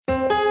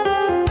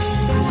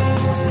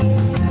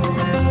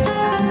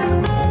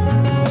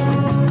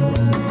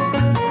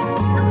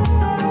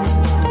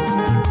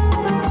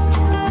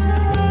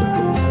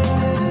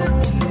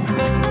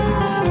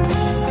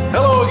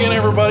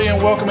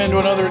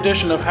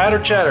edition of Hatter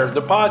Chatter,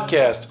 the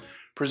podcast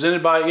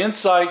presented by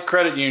Insight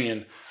Credit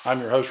Union.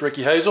 I'm your host,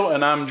 Ricky Hazel,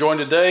 and I'm joined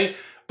today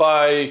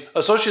by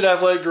Associate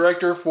Athletic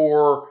Director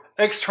for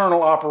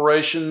External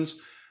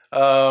Operations.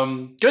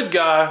 Good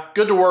guy,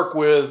 good to work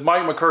with,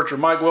 Mike McKercher.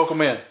 Mike,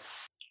 welcome in.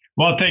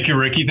 Well, thank you,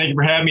 Ricky. Thank you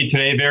for having me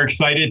today. Very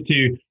excited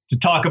to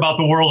talk about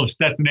the world of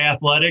Stetson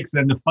Athletics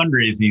and the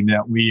fundraising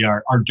that we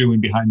are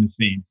doing behind the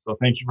scenes. So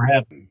thank you for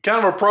having me.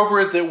 Kind of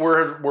appropriate that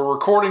we're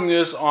recording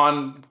this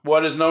on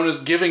what is known as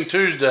Giving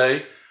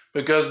Tuesday,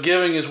 because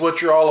giving is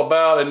what you're all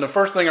about. And the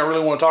first thing I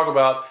really want to talk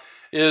about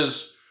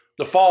is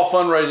the fall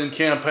fundraising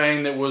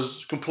campaign that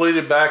was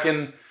completed back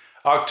in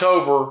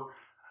October,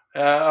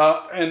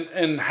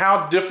 and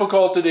how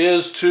difficult it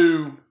is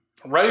to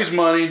raise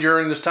money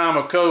during this time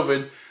of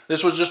COVID.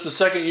 This was just the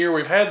second year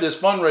we've had this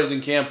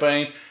fundraising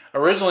campaign.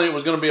 Originally, it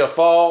was going to be a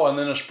fall and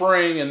then a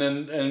spring,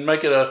 and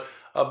make it a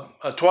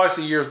twice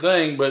a year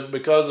thing. But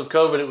because of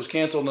COVID, it was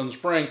canceled in the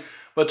spring.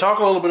 But talk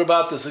a little bit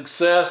about the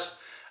success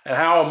and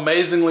how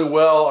amazingly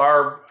well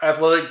our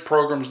athletic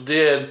programs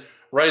did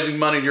raising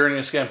money during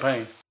this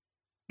campaign.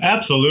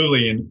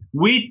 Absolutely, and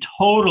we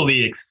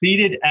totally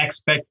exceeded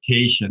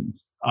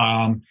expectations.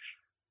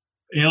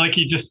 Like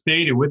you just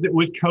stated, with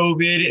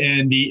COVID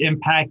and the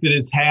impact that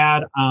it's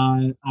had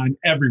on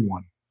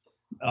everyone.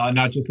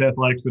 Not just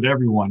athletics, but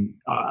everyone.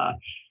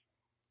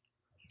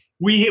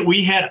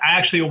 We had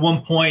actually at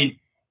one point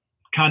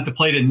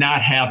contemplated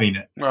not having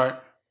it. Right.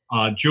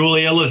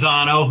 Julia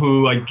Lozano,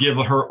 who I give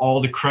her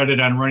all the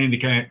credit on running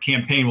the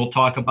campaign, we'll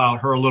talk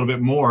about her a little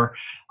bit more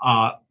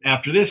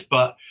after this,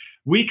 but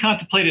we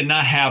contemplated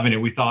not having it.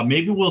 We thought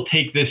maybe we'll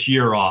take this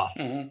year off.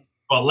 Mm-hmm.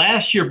 But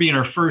last year being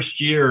our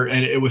first year,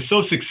 and it was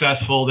so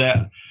successful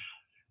that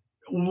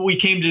we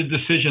came to the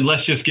decision,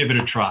 let's just give it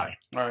a try.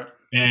 All right.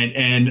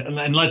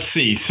 And let's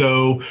see.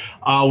 So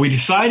we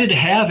decided to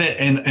have it,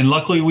 and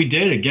luckily we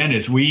did. Again,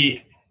 as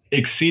we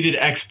exceeded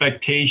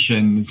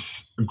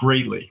expectations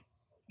greatly,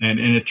 and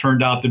it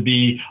turned out to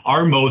be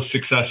our most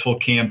successful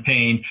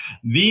campaign,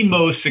 the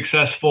most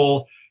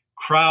successful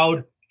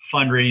crowd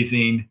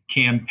fundraising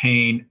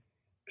campaign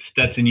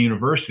Stetson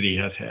University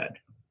has had.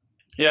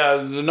 Yeah,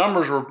 the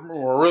numbers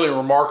were really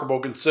remarkable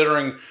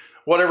considering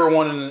what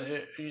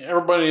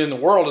everybody in the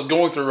world is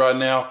going through right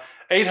now.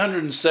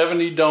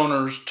 870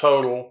 donors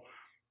total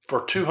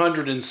for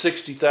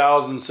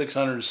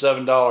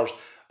 $260,607.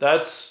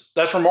 That's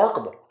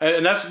remarkable,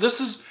 and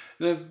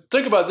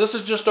think about it, this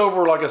is just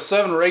over like a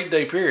 7 or 8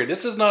 day period.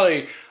 This is not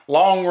a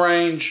long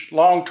range,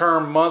 long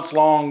term, months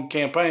long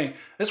campaign.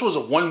 This was a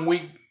 1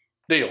 week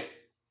deal.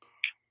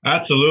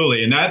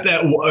 Absolutely, and that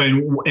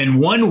in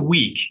 1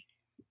 week,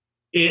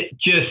 it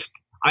just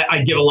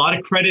I give a lot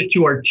of credit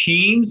to our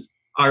teams,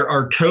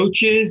 our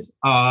coaches,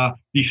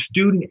 the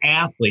student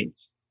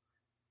athletes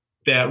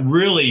that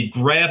really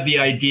grabbed the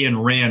idea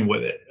and ran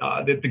with it.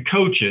 The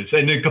coaches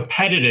and the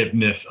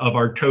competitiveness of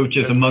our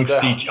coaches amongst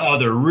each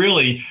other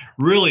really,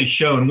 really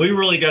shown. We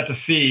really got to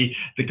see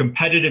the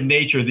competitive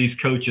nature these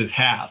coaches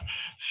have.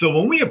 So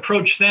when we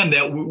approached them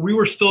that we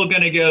were still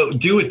going to go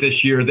do it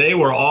this year, they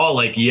were all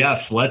like,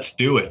 yes, let's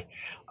do it.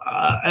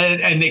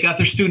 And they got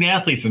their student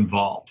athletes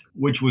involved,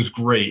 which was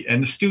great.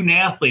 And the student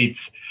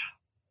athletes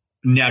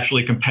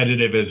naturally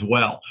competitive as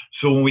well.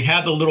 So when we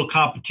had the little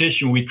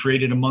competition we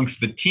created amongst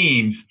the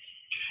teams,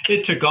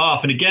 it took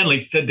off. And again, like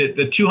I said,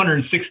 the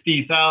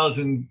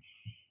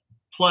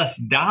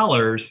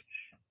 $260,000+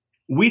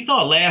 we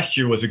thought last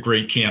year was a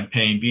great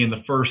campaign, being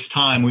the first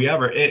time we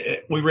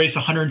raised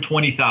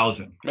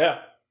 $120,000. Yeah.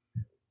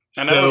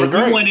 And so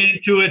we went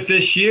into it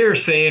this year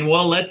saying,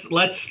 well, let's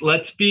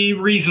be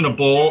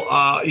reasonable.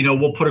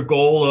 We'll put a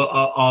goal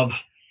of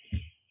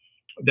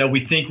that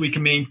we think we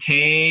can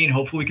maintain.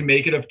 Hopefully we can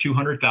make it of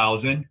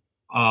 200,000.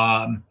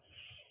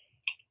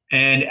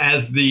 And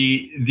as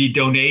the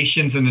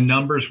donations and the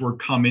numbers were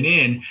coming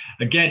in,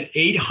 again,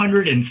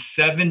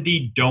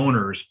 870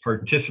 donors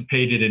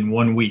participated in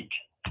 1 week.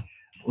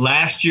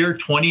 Last year,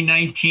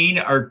 2019,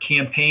 our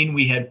campaign,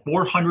 we had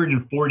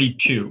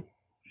 442.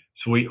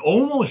 So we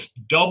almost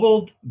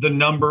doubled the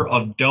number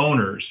of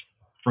donors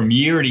from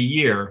year to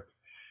year.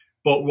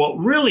 But what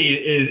really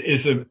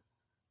is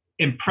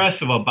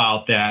impressive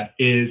about that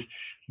is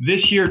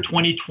this year,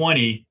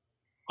 2020,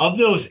 of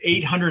those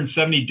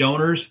 870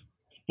 donors,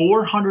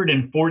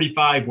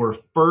 445 were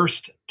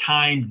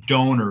first-time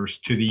donors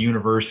to the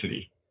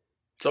university.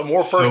 So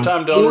more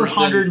first-time donors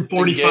than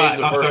gave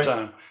the first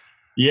time.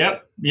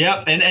 Yep.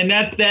 And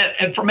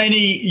that from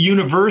any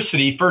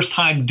university,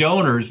 first-time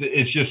donors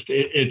is just,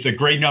 it's a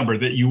great number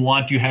that you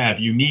want to have,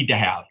 you need to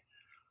have.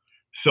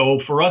 So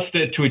for us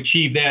to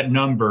achieve that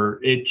number,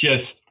 it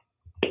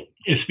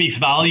speaks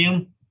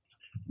volume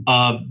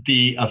of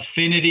the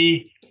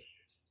affinity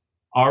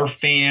our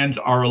fans,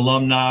 our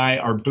alumni,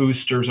 our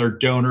boosters, our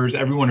donors,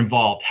 everyone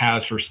involved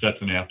has for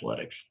Stetson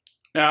Athletics.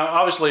 Now,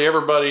 obviously,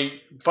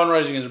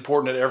 fundraising is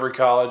important at every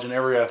college and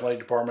every athletic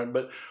department,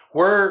 but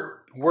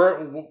where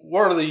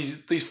are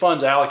these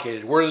funds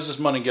allocated? Where does this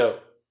money go?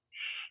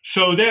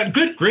 So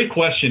great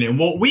question. And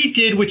what we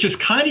did, which is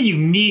kind of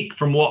unique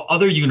from what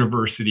other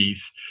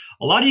universities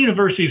a lot of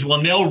universities,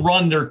 when they'll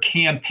run their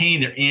campaign,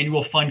 their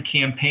annual fund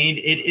campaign,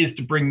 it is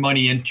to bring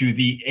money into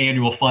the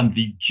annual fund,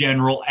 the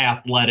general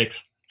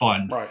athletics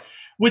fund, Right.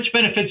 which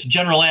benefits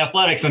general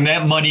athletics, and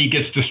that money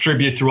gets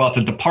distributed throughout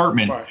the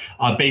department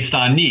based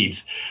on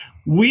needs.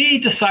 We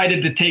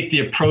decided to take the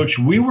approach,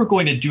 we were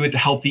going to do it to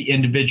help the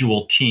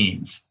individual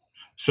teams.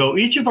 So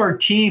each of our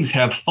teams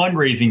have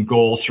fundraising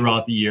goals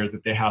throughout the year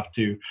that they have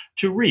to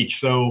reach.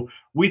 So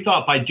we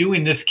thought by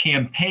doing this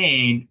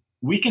campaign,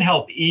 we can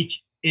help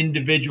each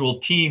individual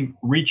team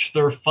reach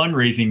their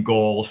fundraising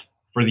goals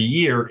for the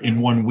year in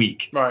 1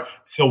 week. Right.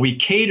 So we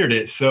catered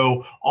it.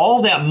 So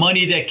all that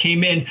money that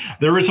came in,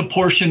 there is a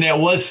portion that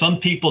was, some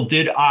people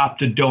did opt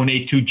to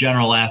donate to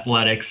general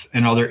athletics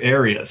and other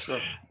areas, sure,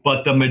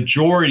 but the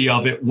majority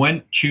of it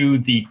went to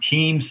the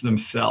teams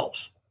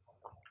themselves.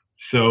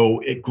 So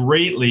it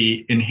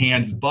greatly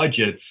enhanced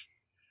budgets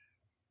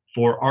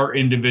for our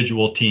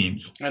individual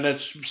teams. And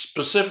it's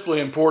specifically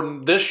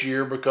important this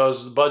year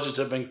because the budgets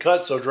have been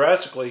cut so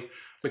drastically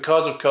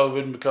because of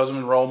COVID and because of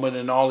enrollment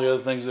and all the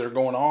other things that are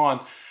going on.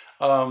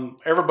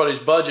 Everybody's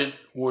budget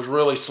was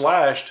really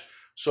slashed.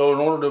 So in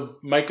order to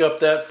make up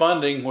that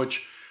funding,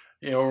 which,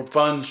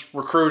 funds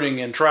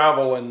recruiting and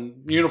travel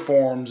and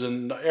uniforms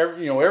and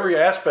every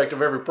aspect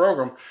of every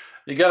program,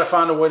 you got to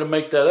find a way to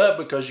make that up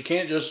because you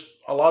can't just,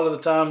 a lot of the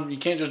time, you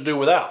can't just do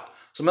without.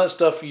 Some of that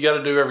stuff you got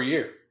to do every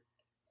year.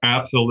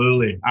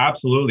 Absolutely.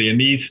 And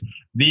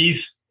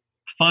these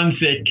funds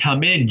that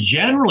come in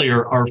generally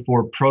are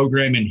for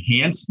program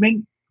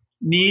enhancement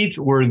needs,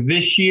 where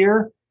this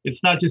year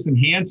it's not just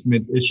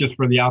enhancements, it's just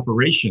for the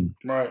operation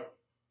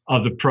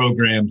of the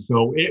program.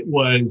 So it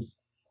was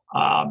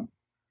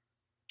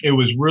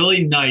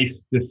really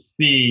nice to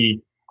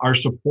see our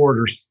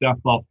supporters step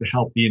up to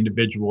help the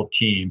individual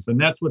teams. And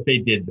that's what they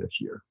did this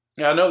year.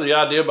 Yeah, I know the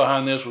idea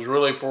behind this was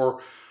really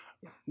for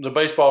the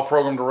baseball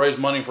program to raise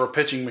money for a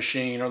pitching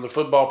machine, or the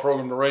football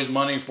program to raise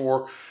money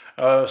for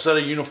a set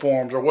of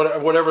uniforms, or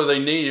whatever they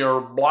need,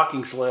 or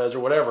blocking sleds, or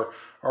whatever,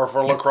 or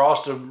for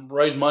lacrosse to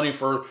raise money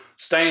for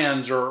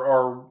stands,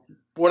 or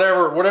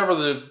whatever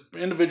the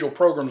individual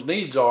program's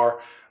needs are.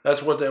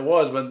 That's what that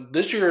was. But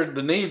this year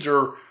the needs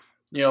are,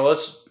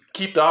 let's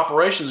keep the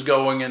operations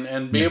going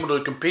and be able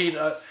to compete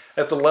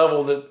at the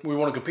level that we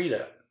want to compete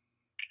at.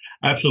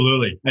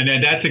 Absolutely. And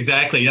then that's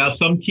exactly. Now,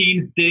 some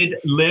teams did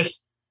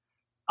list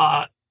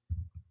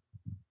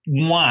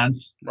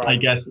wants, I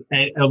guess,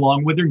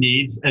 along with their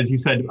needs. As you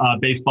said,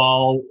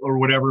 baseball or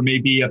whatever,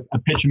 maybe a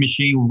pitching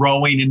machine,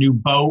 rowing, a new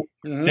boat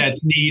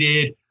that's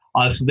needed.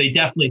 So they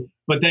definitely,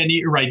 but then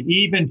you're right,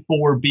 even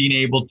for being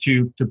able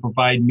to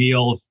provide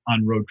meals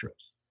on road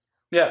trips.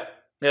 Yeah.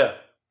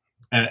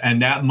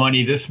 And that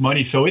money, this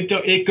money, so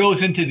it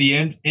goes into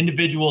the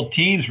individual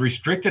team's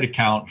restricted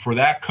account for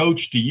that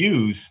coach to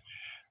use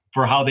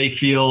for how they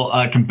feel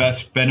can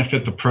best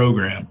benefit the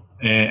program.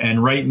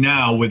 And right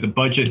now, with the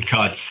budget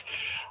cuts,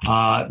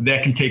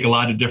 that can take a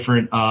lot of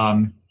different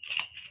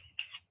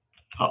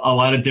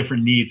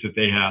needs that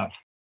they have.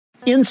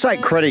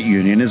 Insight Credit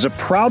Union is a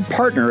proud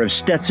partner of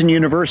Stetson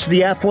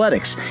University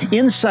Athletics.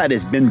 Insight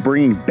has been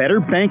bringing better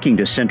banking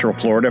to Central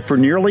Florida for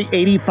nearly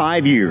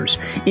 85 years.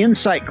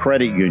 Insight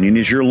Credit Union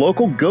is your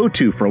local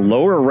go-to for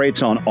lower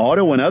rates on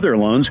auto and other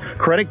loans,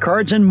 credit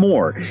cards, and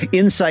more.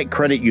 Insight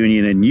Credit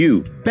Union and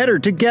you, better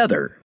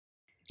together.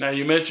 Now,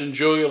 you mentioned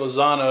Julia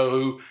Lozano,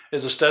 who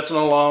is a Stetson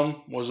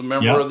alum, was a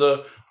member of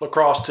the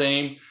lacrosse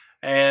team,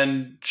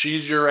 and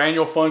she's your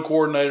annual fund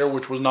coordinator,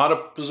 which was not a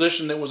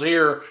position that was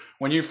here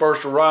when you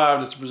first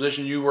arrived. It's a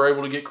position you were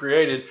able to get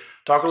created.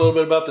 Talk a little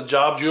bit about the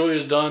job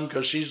Julia's done,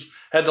 because she's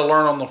had to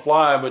learn on the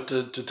fly, but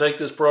to take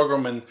this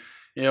program and,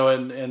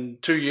 in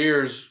 2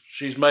 years,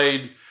 she's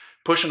made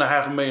pushing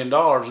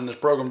 $500,000 in this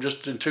program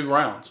just in 2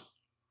 rounds.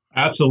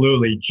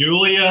 Absolutely.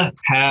 Julia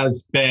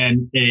has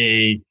been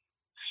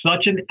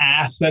such an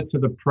asset to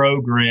the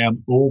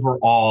program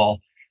overall.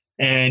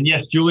 And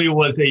yes, Julia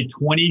was a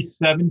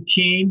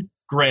 2017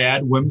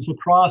 grad women's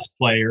lacrosse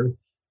player,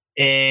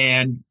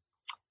 and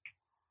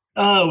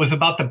it was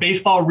about the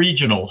baseball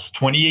regionals,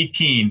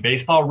 2018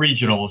 baseball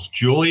regionals.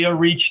 Julia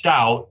reached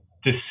out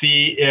to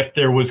see if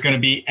there was going to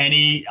be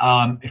any,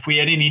 if we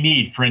had any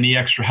need for any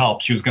extra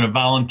help. She was going to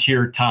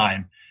volunteer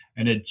time.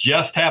 And it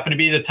just happened to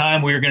be the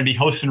time we were going to be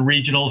hosting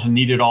regionals and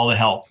needed all the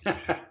help.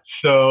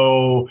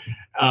 So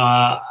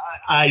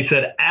I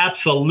said,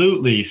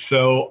 absolutely.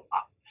 So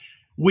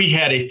we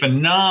had a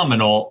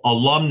phenomenal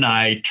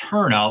alumni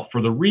turnout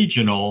for the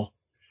regional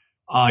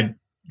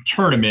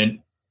tournament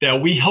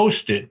that we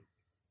hosted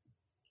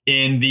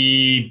in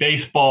the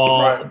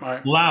baseball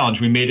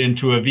lounge. We made it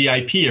into a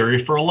VIP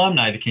area for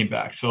alumni that came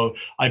back. So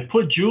I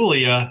put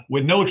Julia,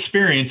 with no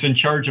experience, in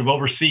charge of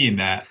overseeing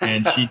that.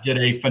 And she did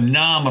a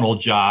phenomenal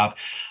job.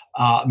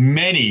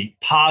 Many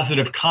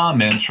positive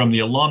comments from the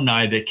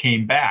alumni that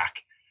came back.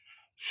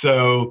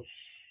 So,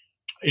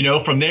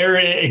 from there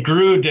it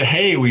grew to,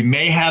 hey, we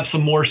may have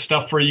some more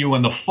stuff for you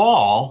in the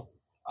fall.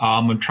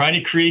 I'm trying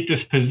to create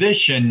this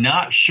position.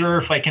 Not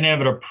sure if I can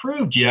have it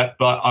approved yet,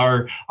 but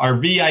our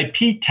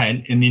VIP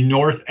tent in the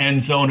north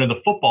end zone of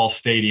the football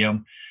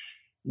stadium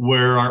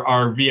where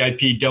our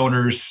VIP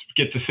donors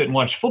get to sit and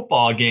watch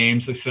football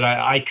games. I said,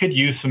 I could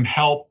use some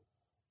help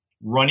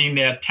running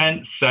that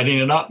tent, setting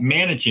it up,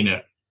 managing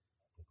it.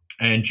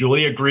 And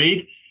Julie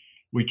agreed.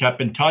 We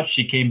kept in touch.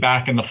 She came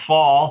back in the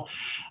fall.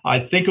 I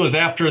think it was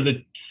after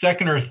the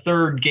second or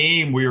third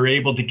game, we were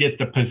able to get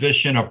the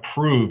position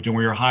approved, and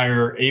we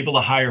were able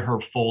to hire her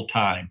full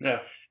time. Yeah.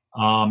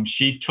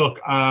 She took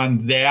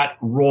on that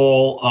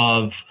role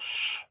of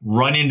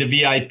running the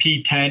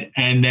VIP tent,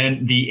 and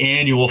then the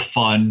annual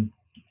fund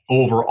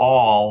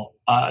overall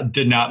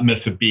did not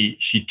miss a beat.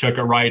 She took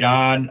it right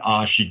on.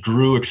 She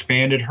grew,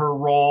 expanded her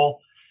role.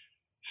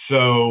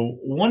 So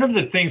one of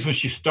the things when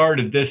she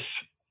started this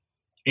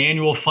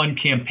annual fund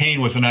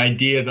campaign was an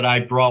idea that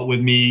I brought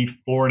with me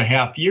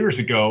 4.5 years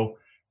ago,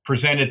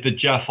 presented to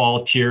Jeff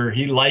Altier.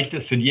 He liked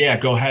it, said, yeah,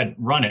 go ahead,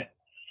 run it.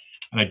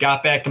 And I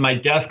got back to my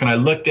desk and I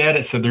looked at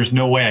it, said, there's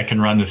no way I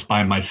can run this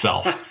by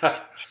myself.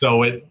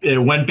 So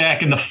it went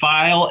back in the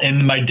file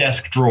in my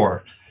desk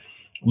drawer.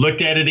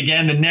 Looked at it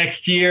again the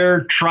next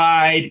year,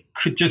 tried,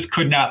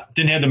 could not,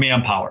 didn't have the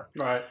manpower.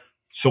 Right.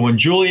 So when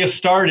Julia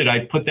started,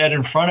 I put that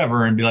in front of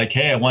her and be like,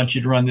 hey, I want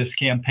you to run this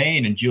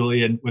campaign. And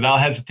Julia, without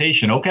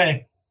hesitation,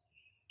 okay.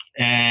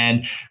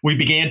 And we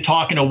began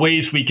talking of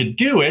ways we could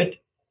do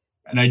it.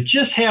 And I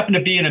just happened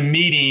to be in a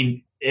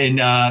meeting in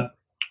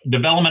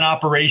Development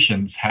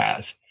Operations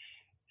has.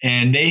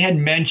 And they had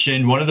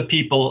mentioned, one of the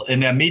people in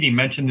that meeting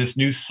mentioned this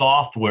new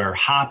software,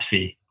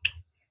 Hopsy,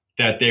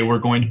 that they were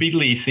going to be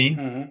leasing.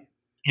 Mm-hmm.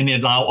 And they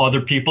allow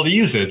other people to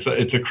use it.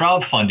 It's a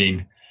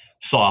crowdfunding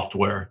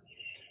software.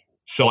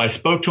 So I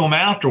spoke to him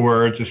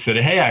afterwards. I said,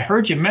 hey, I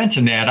heard you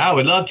mention that. I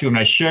would love to. And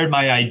I shared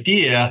my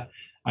idea.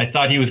 I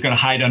thought he was going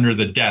to hide under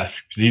the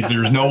desk. He said,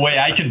 there's no way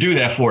I can do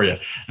that for you.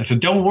 I said,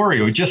 don't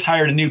worry. We just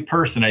hired a new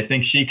person. I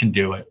think she can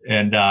do it.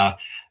 And,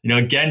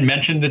 again,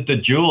 mentioned it to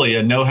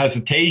Julia, no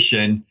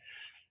hesitation.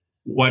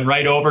 Went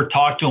right over,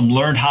 talked to him,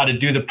 learned how to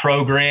do the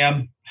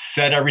program,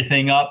 set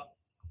everything up,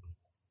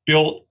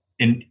 built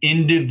an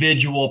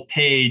individual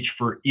page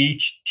for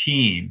each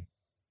team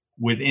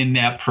within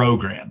that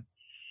program.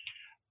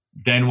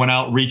 Then went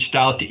out, reached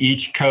out to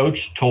each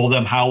coach, told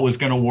them how it was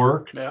going to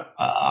work,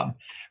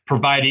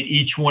 provided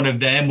each one of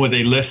them with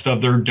a list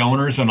of their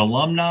donors and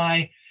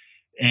alumni.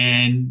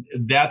 And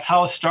that's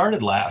how it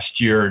started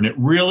last year. And it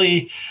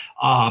really,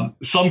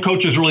 some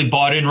coaches really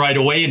bought in right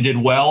away and did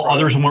well. Right.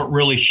 Others weren't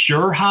really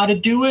sure how to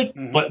do it,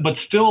 mm-hmm. but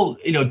still,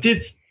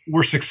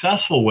 were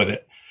successful with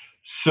it.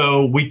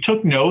 So we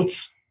took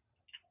notes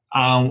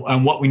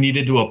on what we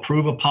needed to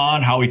improve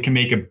upon, how we can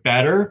make it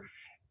better.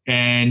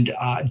 And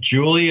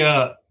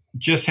Julia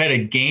just had a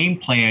game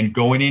plan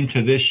going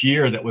into this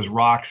year that was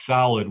rock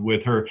solid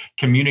with her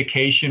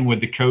communication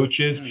with the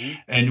coaches, mm-hmm.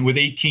 and with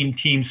 18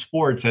 team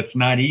sports, that's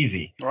not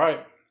easy.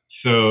 Right.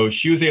 So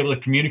she was able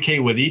to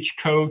communicate with each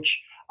coach,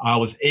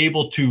 was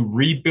able to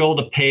rebuild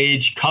a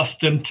page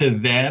custom to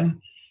them,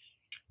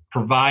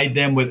 provide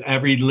them with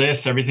every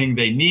list, everything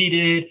they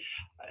needed.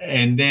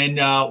 And then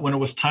when it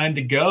was time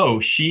to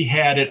go, she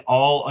had it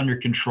all under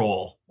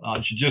control.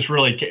 She just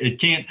really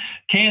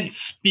can't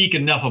speak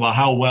enough about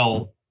how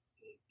well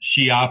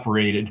she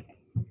operated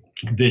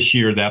this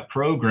year, that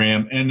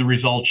program, and the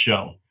results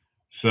show.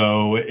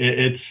 So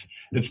it's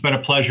been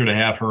a pleasure to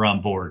have her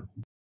on board.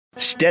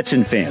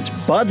 Stetson fans,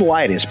 Bud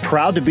Light is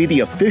proud to be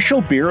the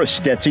official beer of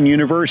Stetson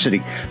University.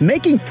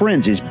 Making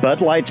friends is Bud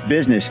Light's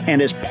business,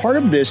 and as part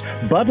of this,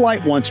 Bud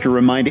Light wants to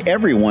remind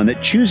everyone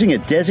that choosing a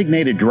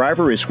designated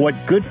driver is what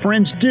good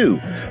friends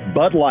do.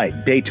 Bud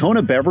Light,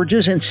 Daytona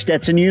Beverages, and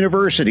Stetson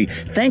University.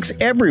 Thanks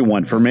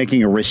everyone for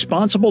making a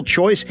responsible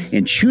choice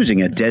in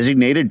choosing a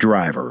designated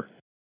driver.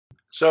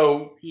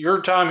 So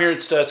your time here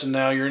at Stetson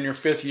now, you're in your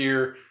 5th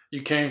year.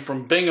 You came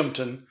from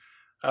Binghamton,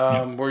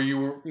 where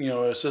you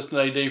were,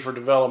 assistant AD for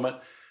development.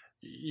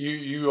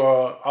 You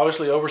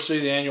obviously oversee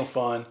the annual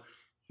fund,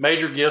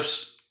 major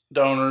gifts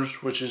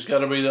donors, which has got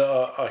to be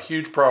a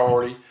huge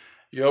priority.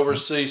 You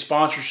oversee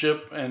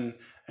sponsorship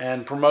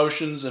and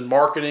promotions and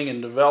marketing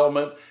and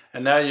development,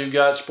 and now you've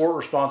got sport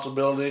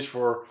responsibilities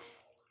for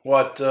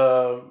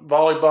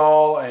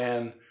volleyball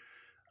and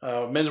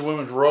men's and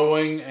women's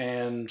rowing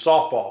and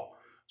softball.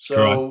 So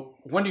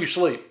correct. When do you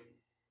sleep?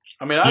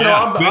 I mean,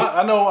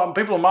 I know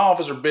people in my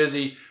office are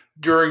busy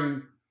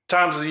during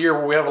times of the year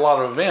where we have a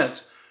lot of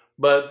events,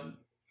 but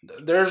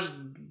there's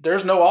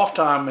no off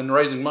time in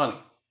raising money.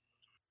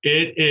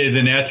 It is,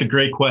 and that's a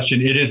great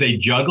question. It is a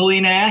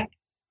juggling act.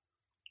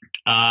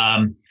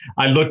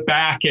 I look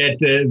back at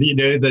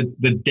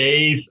the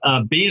days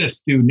of being a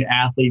student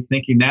athlete,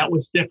 thinking that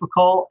was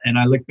difficult, and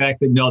I look back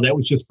and no, that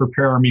was just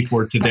preparing me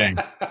for today.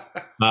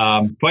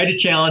 Quite a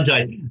challenge.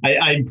 I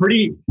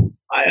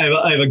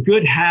have a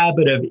good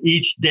habit of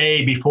each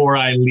day before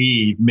I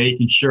leave,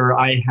 making sure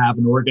I have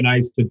an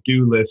organized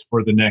to-do list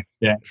for the next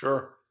day.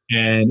 Sure.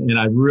 And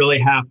I really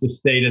have to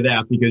stay to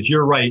that because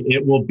you're right.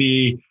 It will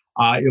be,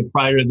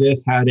 prior to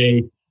this, had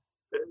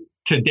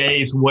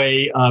today's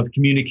way of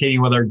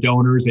communicating with our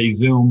donors, a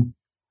Zoom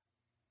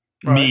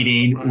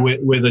meeting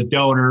with a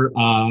donor.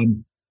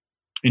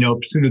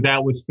 As soon as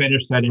that was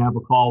finished, I had to have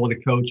a call with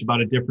a coach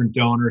about a different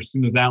donor. As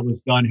soon as that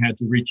was done, had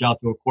to reach out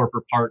to a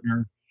corporate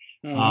partner.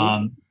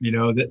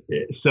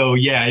 So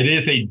yeah, it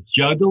is a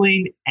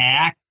juggling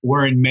act,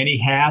 wearing many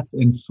hats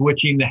and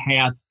switching the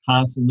hats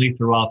constantly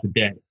throughout the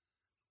day.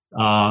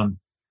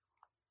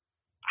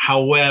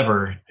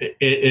 However, it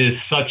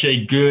is such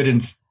a good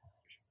and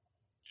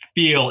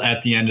feel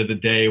at the end of the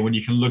day when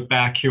you can look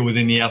back here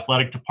within the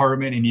athletic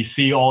department and you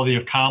see all the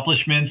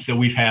accomplishments that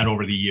we've had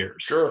over the years.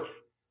 Sure.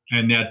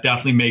 And that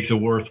definitely makes it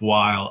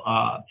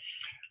worthwhile.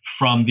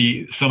 From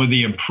some of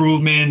the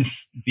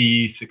improvements,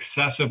 the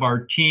success of our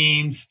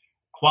teams,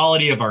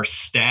 quality of our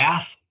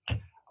staff,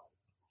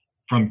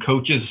 from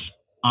coaches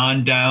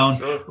on down,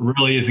 sure.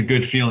 Really is a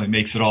good feeling. It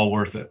makes it all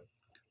worth it.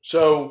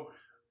 So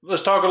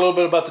let's talk a little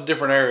bit about the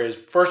different areas.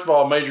 First of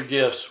all, major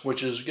gifts,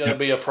 which is going to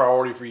be a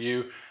priority for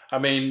you. I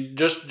mean,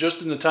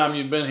 just in the time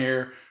you've been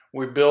here,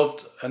 we've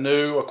built a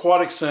new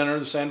aquatic center,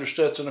 the Sandra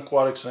Stetson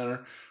Aquatic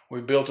Center.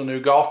 We've built a new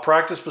golf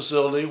practice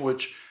facility,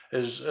 which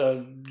has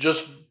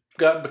just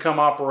become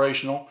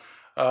operational.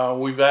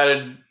 We've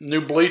added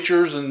new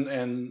bleachers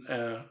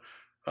and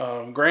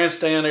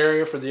grandstand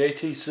area for the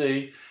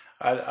ATC.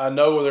 I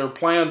know there are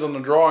plans on the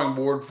drawing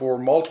board for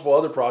multiple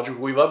other projects.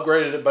 We've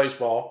upgraded at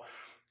baseball.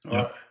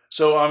 Yep.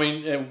 So, I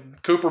mean,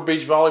 Cooper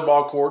Beach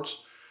volleyball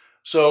courts.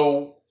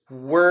 So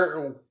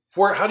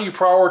how do you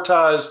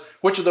prioritize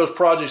which of those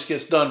projects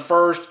gets done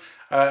first?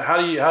 How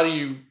do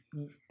you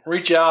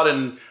reach out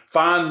and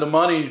find the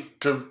money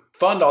to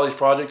fund all these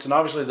projects? And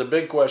obviously the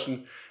big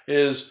question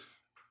is,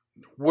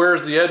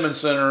 where's the Edmond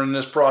Center in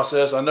this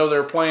process? I know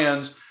there are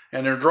plans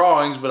and there are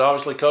drawings, but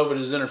obviously COVID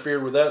has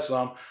interfered with that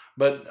some.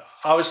 But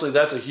obviously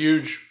that's a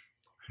huge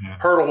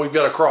hurdle we've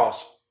got to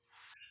cross.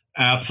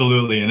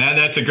 Absolutely. And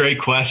that's a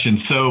great question.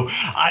 So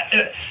how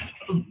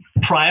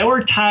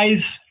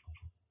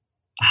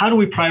do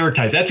we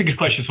prioritize? That's a good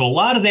question. So a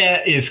lot of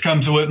that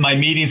comes with my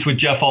meetings with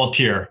Jeff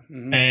Altier.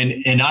 Mm-hmm.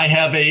 And I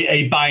have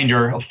a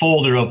binder, a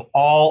folder of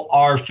all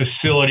our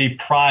facility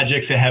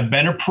projects that have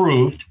been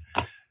approved.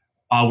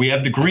 We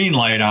have the green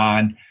light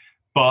on,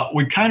 but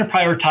we kind of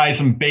prioritize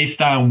them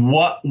based on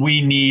what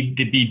we need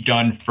to be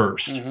done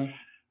first. Mm-hmm.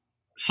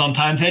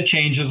 Sometimes that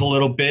changes a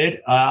little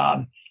bit.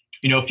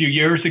 A few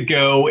years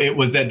ago, it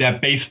was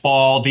that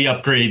baseball, the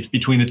upgrades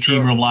between the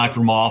team room, locker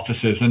room,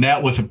 offices, and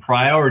that was a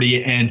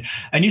priority. And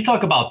you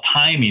talk about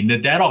timing,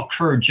 that all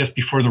occurred just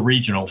before the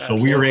regional. So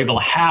we were able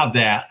to have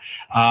that,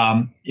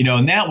 and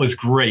that was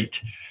great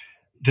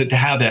to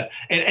have that.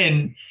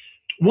 And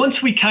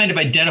once we kind of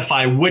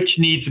identify which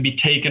needs to be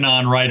taken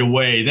on right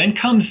away, then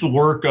comes the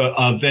work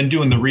of then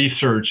doing the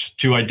research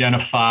to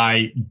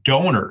identify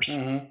donors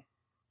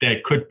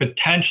that could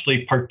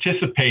potentially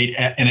participate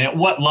and at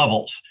what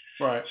levels.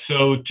 Right.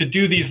 So to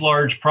do these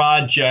large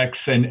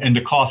projects and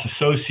the costs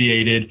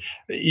associated,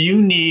 you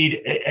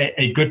need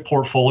a good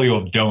portfolio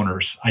of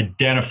donors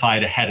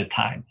identified ahead of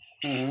time.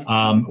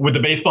 Mm-hmm. With the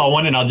baseball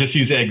one, and I'll just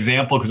use that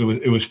example because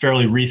it was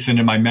fairly recent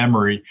in my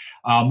memory,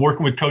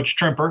 working with Coach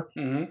Trimper,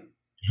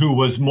 who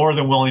was more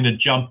than willing to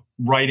jump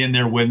right in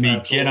there with me,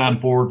 Absolutely. Get on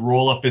board,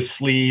 roll up his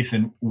sleeves,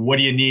 and what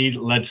do you need?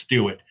 Let's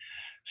do it.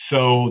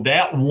 So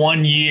that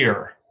 1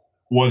 year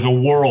was a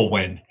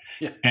whirlwind.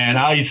 Yeah. And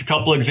I'll use a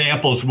couple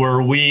examples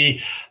where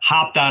we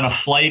hopped on a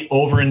flight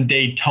over in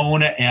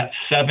Daytona at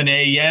 7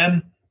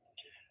 a.m.,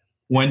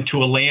 went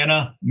to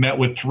Atlanta, met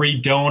with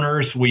 3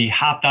 donors. We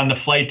hopped on the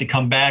flight to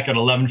come back at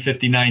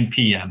 11:59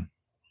 p.m.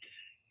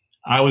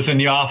 I was in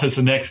the office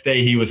the next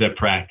day. He was at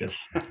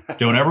practice.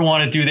 Don't ever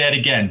want to do that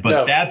again.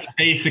 But That's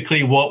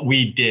basically what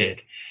we did.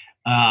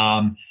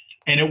 And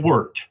it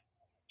worked.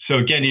 So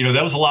again,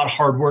 that was a lot of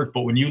hard work,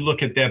 but when you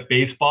look at that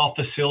baseball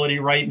facility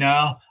right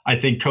now, I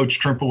think Coach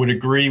Trimper would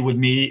agree with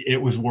me,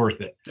 it was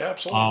worth it.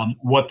 Absolutely.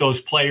 What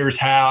those players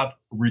have,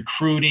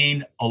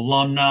 recruiting,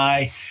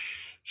 alumni.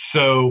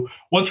 So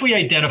once we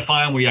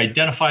identify them, we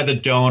identify the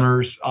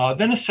donors,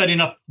 then it's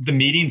setting up the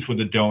meetings with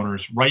the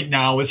donors. Right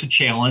now is a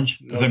challenge.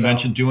 As I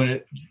mentioned, doing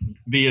it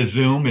via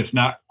Zoom is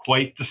not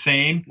quite the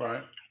same.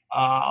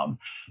 Right.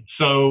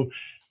 So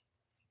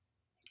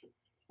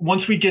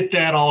once we get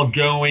that all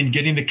going,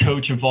 getting the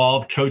coach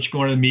involved, coach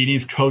going to the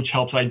meetings, coach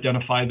helps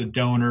identify the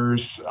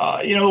donors.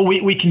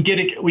 We can get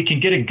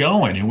it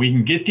going, and we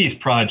can get these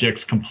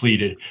projects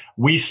completed.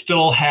 We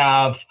still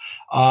have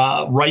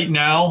right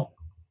now.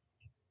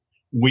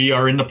 We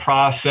are in the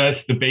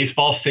process. The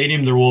baseball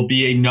stadium, there will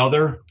be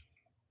another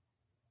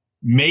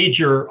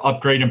major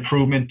upgrade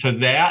improvement to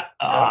that.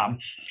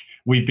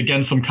 We've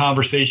begun some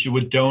conversation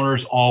with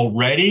donors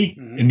already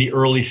in the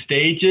early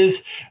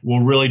stages.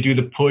 We'll really do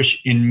the push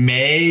in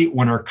May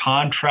when our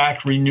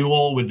contract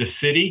renewal with the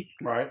city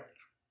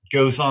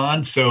goes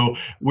on. So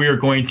we're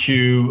going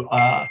to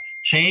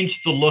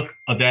change the look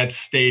of that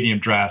stadium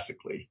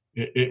drastically.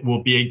 It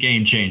will be a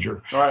game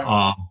changer.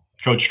 Right.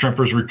 Coach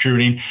Trimper's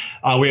recruiting.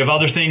 We have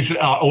other things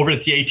over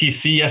at the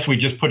ATC. Yes, we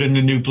just put in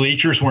the new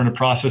bleachers. We're in the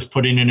process of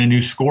putting in a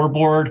new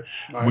scoreboard.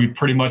 Right. We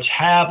pretty much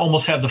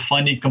almost have the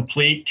funding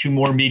complete. 2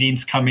 more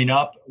meetings coming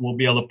up. We'll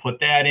be able to put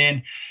that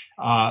in.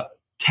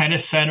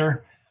 Tennis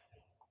center.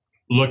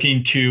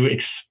 looking to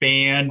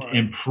expand,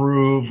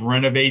 improve,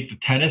 renovate the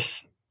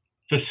tennis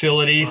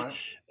facilities.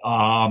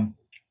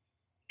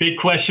 Big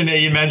question at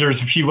Edmond.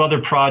 There's a few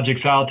other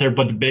projects out there,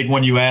 but the big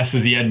one you asked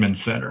is the Edmond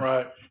Center.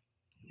 Right.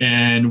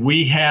 And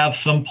we have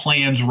some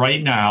plans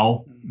right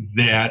now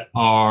that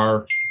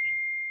are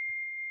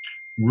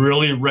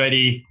really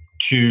ready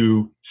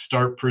to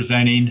start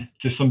presenting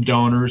to some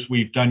donors.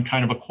 We've done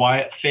kind of a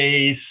quiet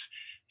phase,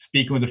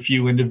 speaking with a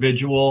few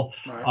individual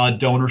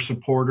donor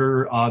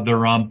supporter.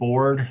 They're on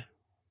board,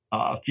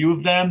 a few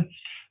of them.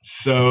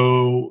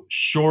 So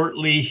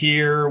shortly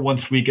here,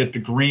 once we get the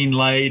green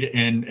light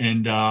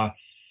and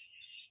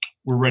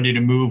we're ready to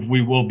move,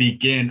 we will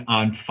begin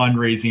on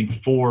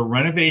fundraising for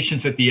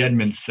renovations at the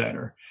Edmond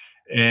Center.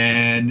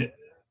 And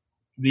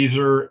these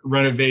are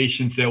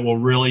renovations that will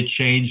really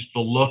change the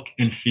look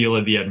and feel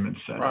of the Edmond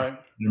Center. Right.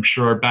 And I'm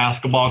sure our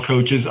basketball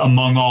coaches,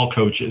 among all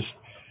coaches,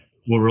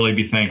 will really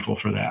be thankful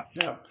for that.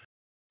 Yeah.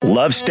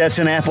 Love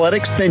Stetson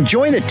Athletics? Then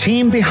join the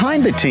team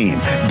behind the team.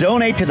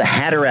 Donate to the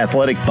Hatter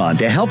Athletic Fund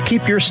to help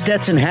keep your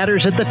Stetson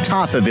Hatters at the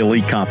top of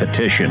elite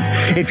competition.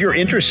 If you're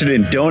interested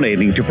in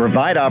donating to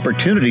provide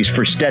opportunities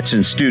for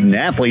Stetson student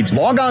athletes,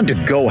 log on to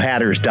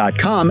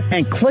GoHatters.com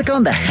and click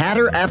on the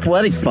Hatter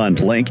Athletic Fund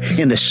link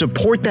in the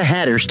Support the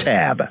Hatters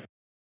tab.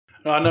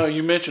 Now, I know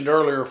you mentioned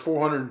earlier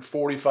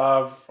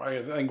 445,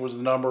 I think was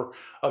the number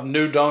of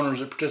new donors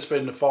that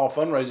participated in the fall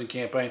fundraising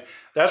campaign.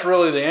 That's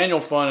really the annual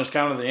fund is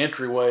kind of the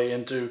entryway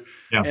into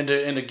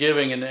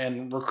giving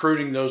and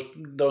recruiting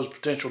those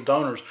potential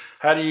donors.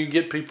 How do you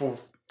get people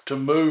to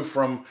move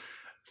from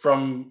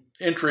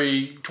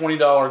entry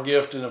 $20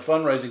 gift in a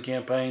fundraising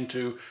campaign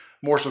to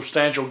more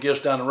substantial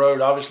gifts down the road?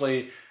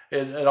 Obviously,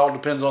 it all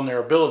depends on their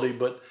ability,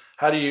 but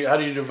how do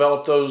you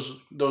develop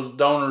those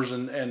donors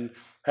and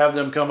have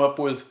them come up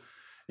with,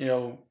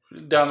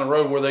 down the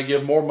road where they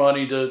give more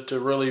money to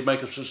really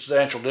make a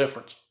substantial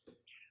difference?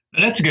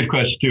 And that's a good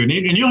question too.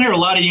 And you'll hear a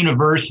lot of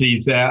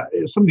universities,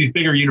 some of these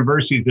bigger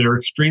universities that are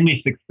extremely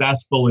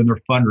successful in their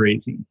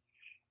fundraising.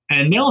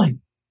 And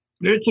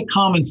it's a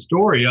common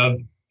story of,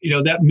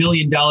 that $1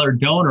 million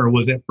donor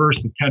was at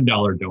first a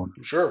 $10 donor.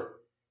 Sure.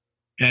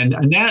 And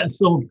that is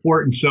so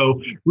important.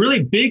 So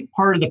really big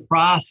part of the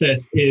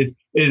process is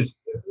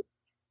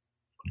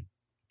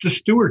the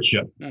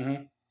stewardship.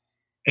 Mm-hmm.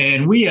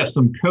 And we have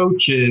some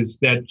coaches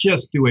that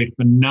just do a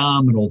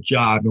phenomenal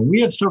job. And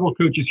we have several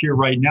coaches here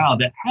right now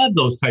that have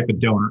those type of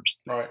donors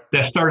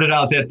that started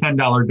out as that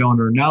 $10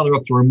 donor. Now they're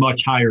up to a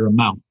much higher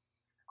amount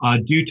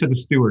due to the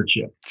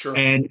stewardship. Sure.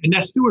 And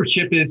that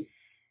stewardship is,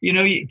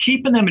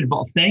 keeping them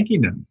involved,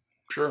 thanking them,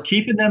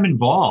 keeping them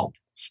involved,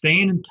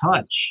 staying in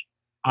touch.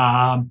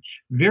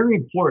 Very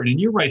important. And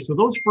you're right. So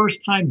those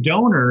first-time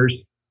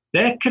donors,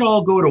 that could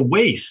all go to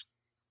waste.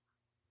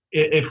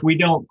 If we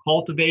don't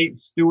cultivate,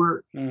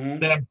 steward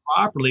them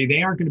properly,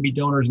 they aren't going to be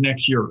donors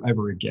next year or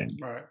ever again.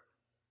 Right.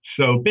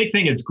 So big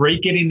thing, it's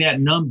great getting that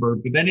number,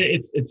 but then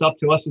it's up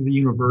to us as a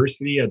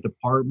university, a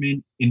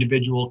department,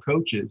 individual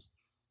coaches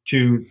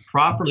to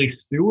properly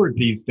steward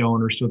these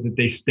donors so that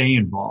they stay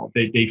involved.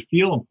 They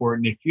feel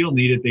important, they feel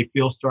needed, they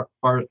feel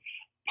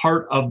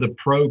part of the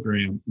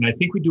program. And I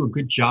think we do a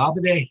good job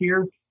of that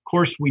here. Of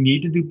course, we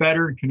need to do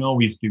better and can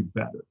always do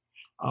better.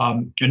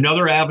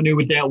 Another avenue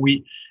with that,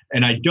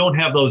 and I don't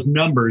have those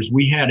numbers,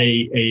 we had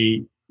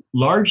a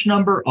large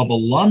number of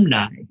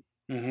alumni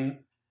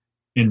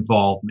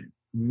involvement,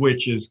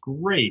 which is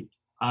great.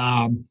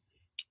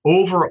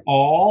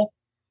 Overall,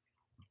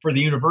 for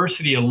the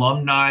university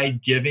alumni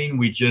giving,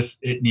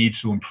 it needs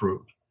to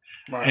improve.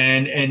 Right.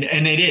 And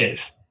it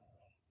is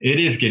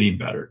getting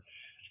better.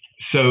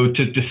 So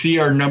to see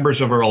our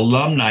numbers of our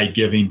alumni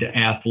giving to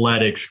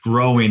athletics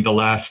growing the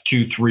last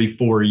 2, 3,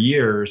 4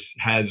 years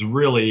has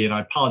really, and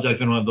I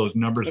apologize, I don't have those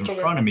numbers in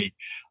front of me,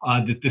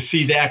 to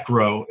see that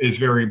grow is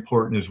very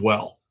important as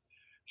well.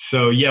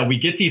 So yeah, we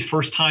get these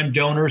first time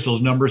donors,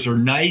 those numbers are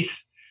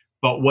nice,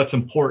 but what's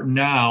important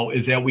now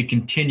is that we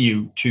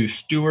continue to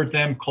steward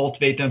them,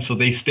 cultivate them so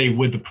they stay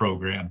with the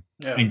program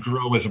and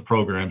grow as the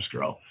programs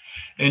grow.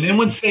 And then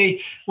once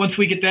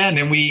we get that,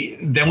 then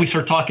we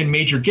start talking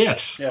major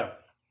gifts. Yeah.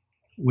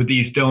 With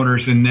these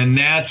donors, and then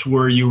that's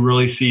where you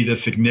really see the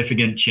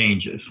significant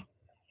changes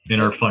in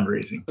our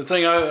fundraising. The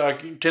thing I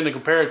tend to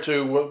compare it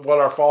to what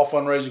our fall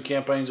fundraising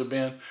campaigns have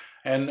been,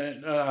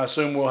 and I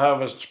assume we'll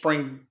have a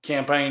spring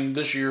campaign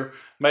this year,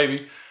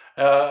 maybe.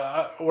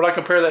 What I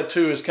compare that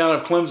to is kind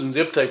of Clemson's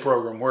IPTE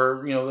program,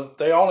 where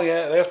they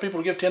ask people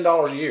to give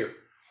 $10 a year,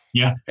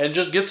 and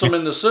just gets them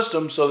in the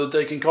system so that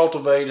they can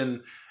cultivate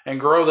and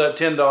grow that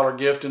 $10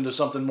 gift into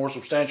something more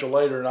substantial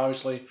later. And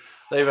obviously,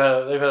 they've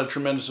had a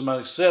tremendous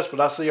amount of success,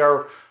 but I see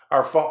our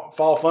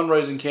fall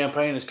fundraising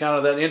campaign is kind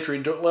of that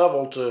entry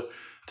level to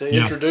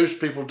introduce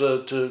people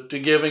to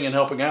giving and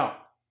helping out.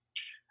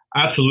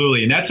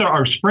 Absolutely, and that's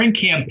our spring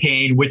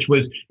campaign, which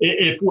was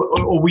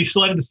we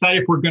still haven't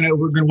decided if we're gonna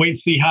wait and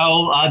see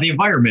how the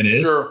environment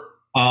is. Sure.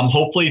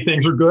 Hopefully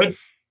things are good,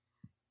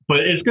 but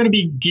it's going to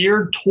be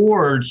geared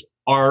towards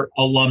our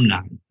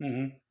alumni,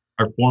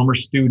 our former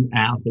student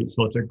athletes.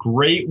 So it's a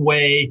great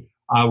way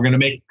We're going to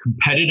make it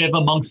competitive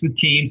amongst the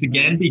teams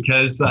again,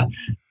 because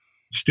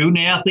student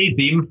athletes,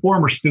 even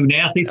former student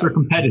athletes, are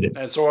competitive.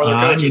 And so are their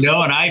coaches.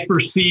 And I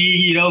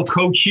foresee,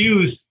 Coach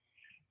Hughes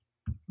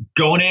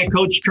going at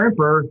Coach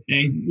Trimper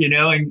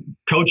and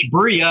Coach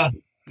Bria.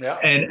 Yeah.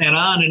 And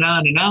on and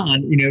on and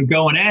on,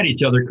 going at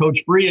each other. Coach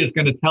Bria is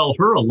going to tell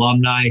her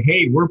alumni,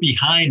 hey, we're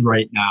behind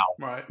right now.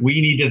 Right.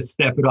 We need to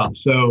step it up.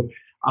 So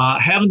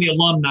having the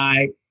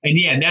alumni,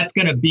 and that's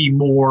going to be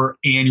more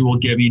annual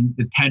giving,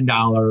 the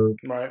 $10,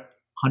 right,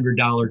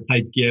 $100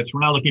 type gifts.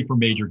 We're not looking for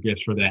major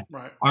gifts for that.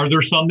 Right. Are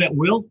there some that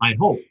will? I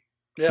hope.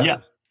 Yeah.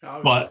 Yes.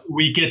 Obviously. But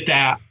we get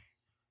that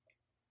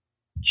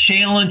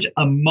challenge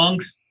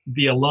amongst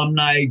the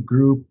alumni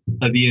group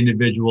of the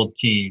individual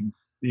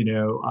teams.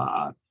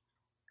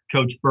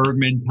 Coach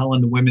Bergman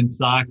telling the women's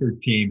soccer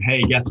team,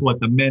 hey, guess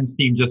what? The men's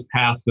team just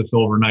passed us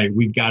overnight.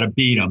 We've got to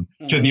beat them,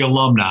 to the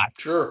alumni.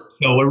 Sure.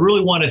 So I really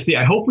want to see,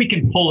 I hope we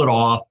can pull it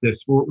off.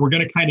 We're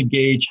going to kind of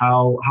gauge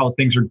how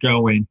things are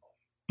going.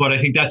 But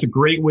I think that's a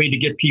great way to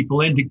get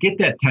people in, to get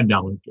that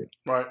 $10 gift.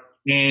 Right.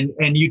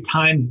 And you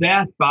times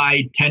that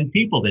by 10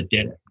 people that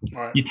did it.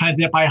 Right. You times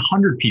that by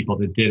 100 people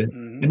that did it.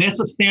 Mm-hmm. And that's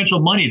substantial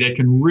money that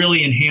can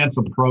really enhance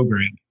a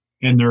program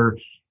and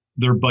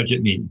their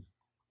budget needs.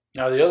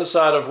 Now, the other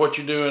side of what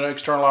you do in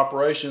external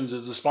operations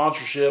is the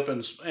sponsorship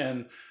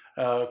and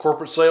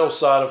corporate sales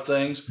side of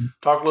things. Mm-hmm.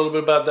 Talk a little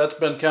bit about that's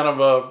been kind of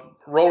a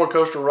roller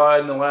coaster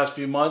ride in the last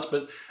few months,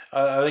 but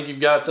I think you've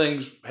got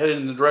things headed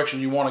in the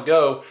direction you want to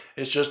go.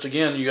 It's just,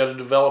 again, you got to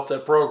develop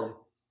that program.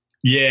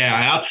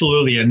 Yeah,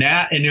 absolutely. And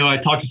I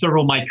talked to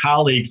several of my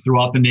colleagues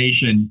throughout the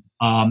nation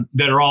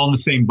that are all in the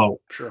same boat.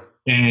 Sure.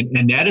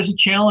 And that is a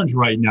challenge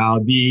right now.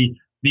 The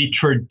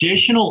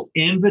traditional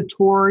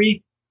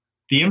inventory,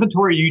 the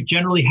inventory you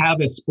generally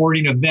have at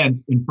sporting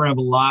events in front of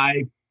a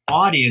live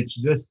audience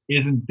just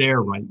isn't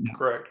there right now.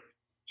 Correct.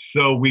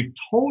 So we've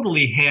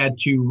totally had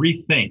to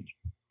rethink,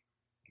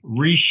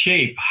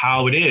 reshape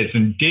how it is.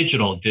 And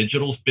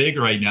digital's big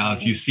right now.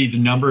 As you see the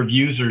number of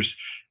users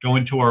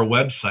going to our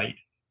website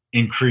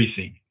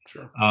increasing.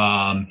 Sure.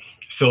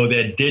 So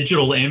that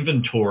digital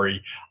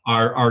inventory,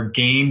 our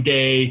game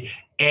day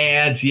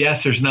ads,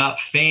 yes, there's not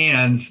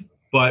fans,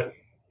 but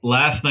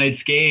last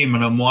night's game,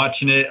 and I'm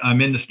watching it,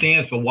 I'm in the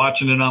stands, but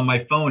watching it on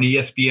my phone,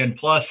 ESPN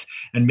Plus,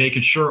 and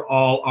making sure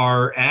all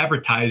our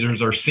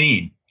advertisers are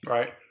seen.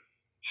 Right.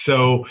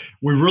 So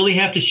we really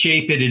have to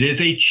shape it. It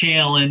is a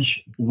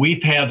challenge.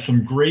 We've had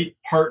some great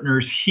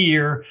partners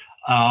here.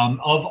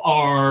 Of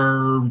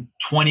our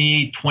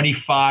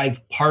 25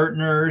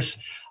 partners,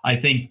 I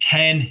think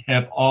 10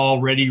 have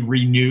already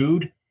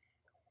renewed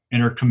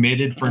and are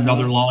committed for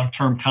another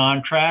long-term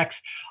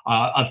contracts.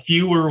 A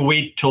few will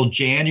wait till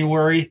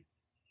January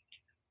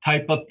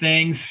type of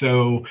things.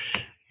 So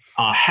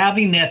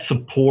having that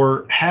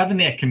support, having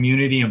that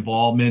community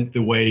involvement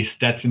the way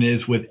Stetson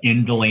is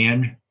within the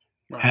land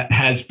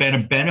has been a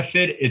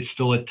benefit. It's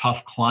still a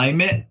tough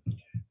climate,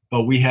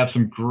 but we have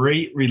some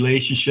great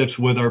relationships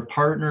with our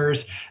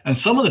partners, and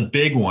some of the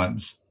big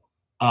ones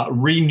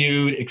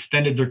renewed,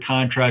 extended their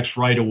contracts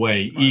right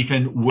away,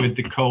 even with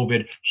the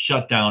COVID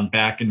shutdown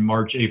back in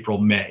March, April,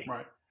 May.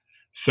 Right.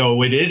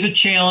 So it is a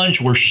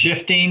challenge. We're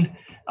shifting.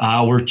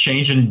 We're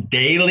changing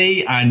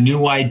daily on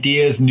new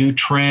ideas, new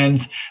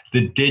trends.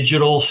 The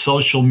digital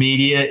social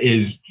media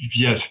is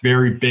just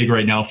very big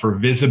right now for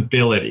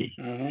visibility.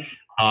 Mm-hmm.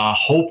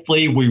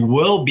 Hopefully we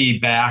will be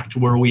back to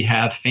where we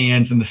have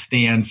fans in the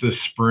stands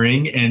this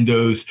spring, and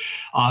those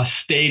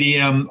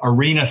stadium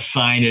arena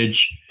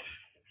signage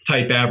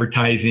type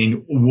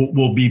advertising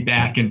will be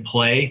back in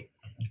play.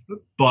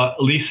 But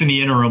at least in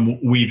the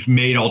interim, we've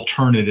made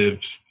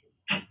alternatives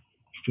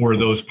for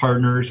those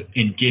partners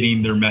in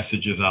getting their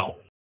messages out.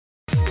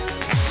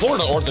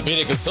 Florida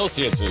Orthopedic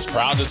Associates is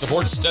proud to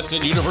support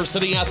Stetson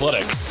University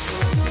Athletics.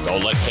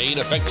 Don't let pain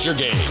affect your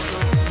game.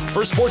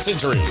 For sports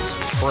injuries,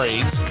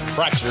 sprains,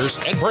 fractures,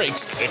 and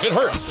breaks, if it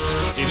hurts,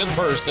 see them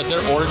first at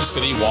their Orange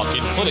City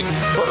Walk-In Clinic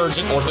for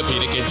urgent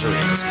orthopedic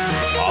injuries.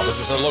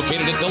 Offices are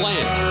located at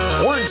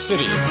DeLand, Orange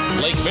City,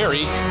 Lake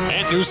Mary,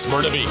 and New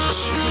Smyrna Beach.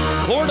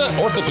 Florida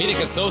Orthopedic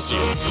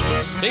Associates,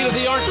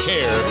 state-of-the-art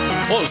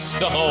care, close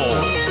to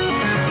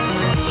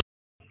home.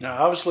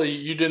 Now, obviously,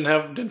 you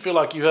didn't feel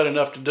like you had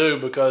enough to do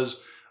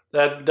because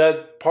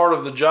that part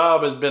of the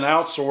job has been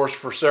outsourced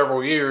for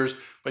several years.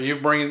 But you're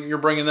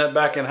bringing that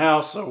back in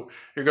house, so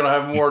you're going to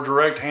have more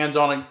direct,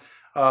 hands-on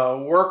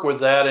work with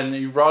that. And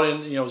you brought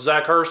in,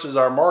 Zach Hurst is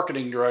our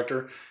marketing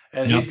director,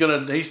 and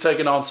he's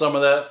taking on some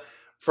of that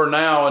for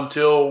now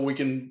until we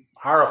can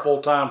hire a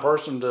full-time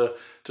person to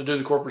do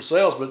the corporate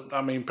sales. But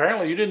I mean,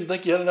 apparently you didn't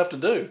think you had enough to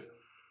do.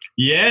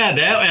 Yeah,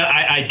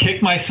 I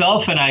kicked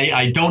myself, and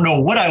I don't know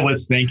what I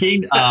was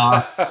thinking.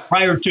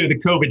 Prior to the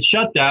COVID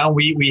shutdown,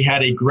 we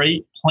had a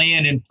great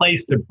plan in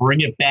place to bring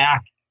it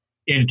back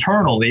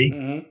internally.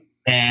 Mm-hmm.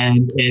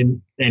 And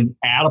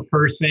add a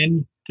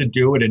person to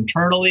do it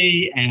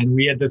internally. And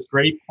we had this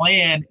great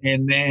plan.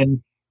 And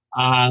then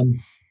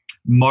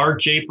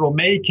March, April,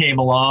 May came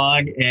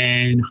along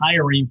and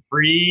hiring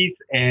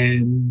freeze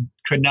and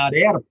could not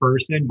add a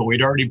person, but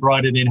we'd already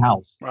brought it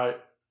in-house. Right.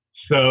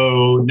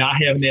 So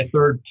not having that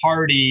third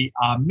party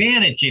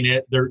managing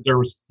it,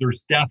 there's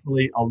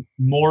definitely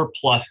more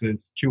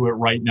pluses to it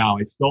right now.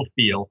 I still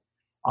feel.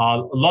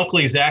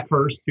 Luckily, Zach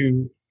Hurst,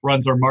 who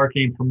runs our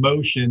marketing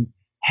promotions,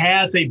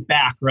 has a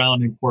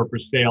background in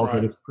corporate sales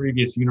at his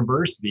previous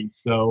university.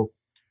 So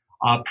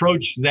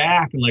approach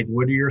Zach and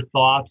what are your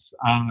thoughts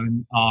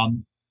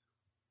on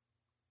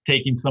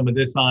taking some of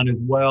this on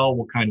as well?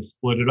 We'll kind of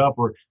split it up.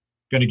 We're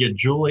going to get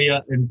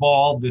Julia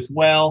involved as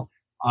well.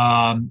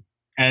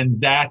 And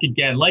Zach,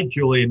 again, like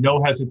Julia,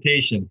 no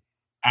hesitation.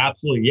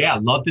 Absolutely. Yeah,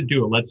 love to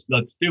do it.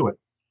 Let's do it.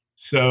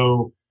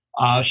 So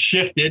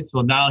shifted.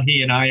 So now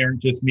he and I aren't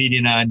just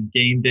meeting on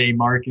game day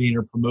marketing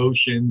or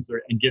promotions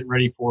and getting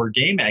ready for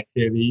game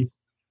activities.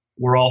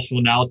 We're also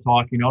now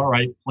talking, all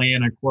right,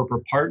 plan on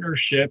corporate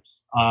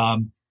partnerships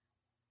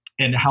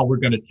and how we're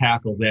going to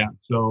tackle that.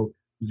 So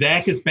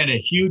Zach has been a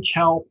huge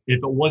help. If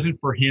it wasn't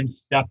for him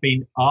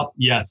stepping up,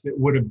 yes, it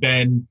would have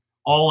been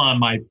all on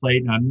my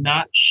plate, and I'm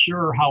not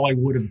sure how I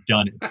would have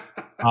done it.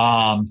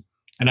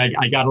 And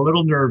I got a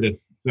little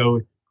nervous. So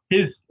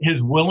his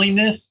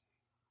willingness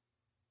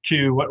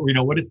to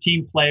what a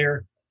team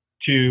player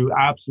to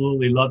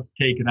absolutely love to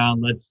take it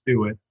on. Let's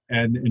do it.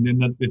 And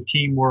then the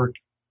teamwork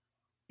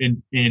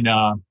in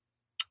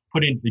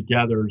putting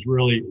together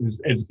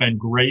has been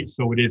great.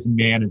 So it is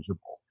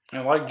manageable.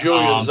 And like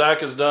Julia,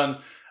 Zach has done.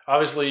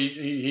 Obviously,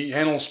 he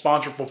handles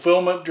sponsor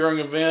fulfillment during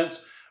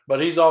events. But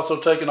he's also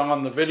taken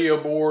on the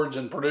video boards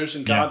and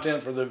producing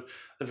content for the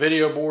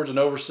video boards and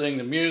overseeing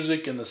the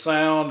music and the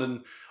sound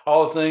and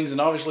all the things.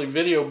 And obviously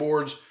video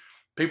boards,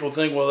 people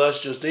think, well, that's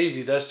just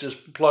easy. That's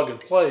just plug and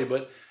play.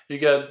 But you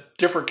got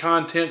different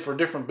content for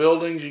different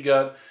buildings. You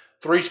got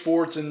 3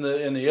 sports in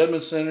the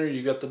Edmunds Center.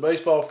 You got the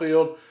baseball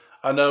field.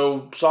 I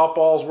know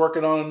softball's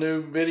working on a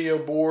new video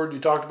board. You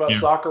talked about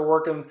soccer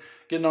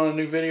getting on a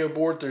new video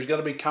board. There's got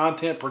to be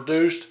content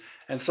produced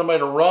and somebody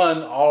to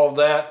run all of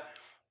that,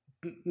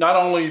 not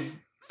only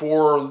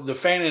for the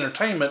fan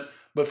entertainment,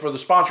 but for the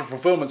sponsor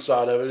fulfillment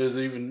side of it is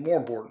even more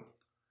important.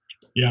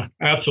 Yeah,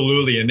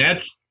 absolutely. And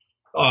that's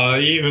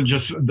even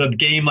just the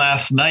game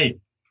last night.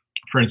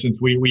 For instance,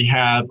 we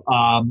have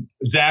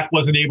Zach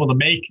wasn't able to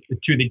make it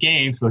to the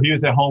game, so he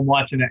was at home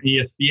watching at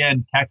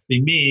ESPN,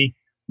 texting me,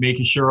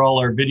 making sure all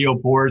our video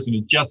boards and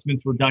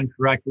adjustments were done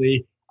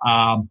correctly.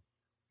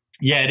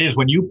 Yeah, it is.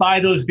 When you buy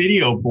those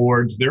video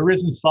boards, there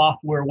isn't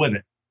software with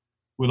it.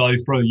 With all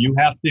these programs, you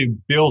have to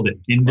build it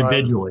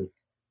individually. Right.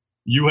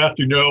 You have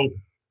to know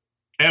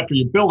after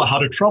you build it how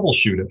to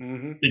troubleshoot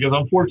it, because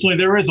unfortunately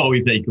there is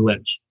always a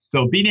glitch.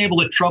 So being able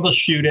to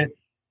troubleshoot it,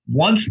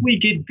 once we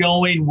get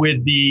going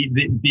with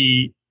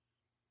the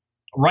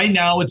right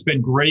now, it's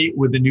been great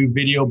with the new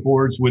video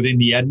boards within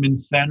the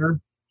Edmunds Center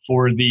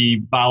for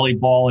the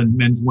volleyball and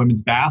men's and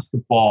women's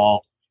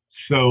basketball.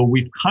 So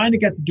we've kind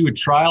of got to do a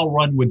trial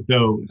run with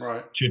those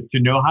to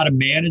know how to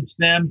manage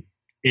them.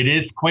 It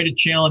is quite a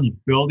challenge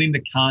building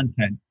the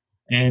content.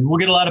 And we'll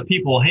get a lot of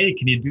people, hey,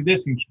 can you do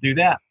this and can you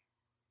do that?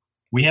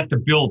 We have to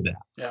build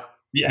that.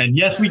 Yeah. And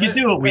yes, we can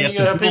do it. We have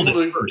to build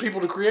it first.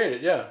 People to create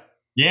it,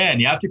 Yeah, and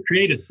you have to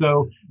create it.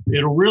 So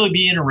it'll really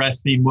be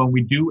interesting when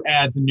we do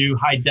add the new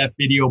high-def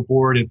video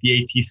board at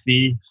the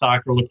ATC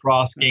soccer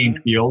lacrosse game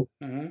field,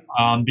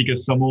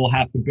 because someone will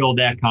have to build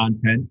that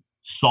content.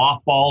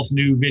 Softball's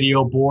new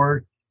video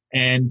board,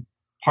 and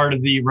part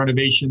of the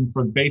renovation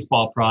for the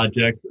baseball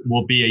project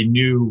will be a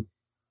new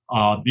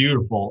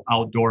beautiful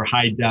outdoor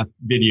high-def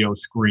video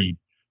screen.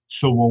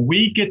 So when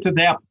we get to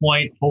that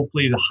point,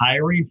 hopefully the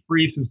hiring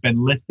freeze has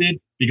been lifted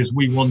because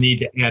we will need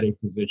to add a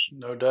position.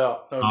 No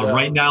doubt.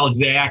 Right now,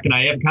 Zach, and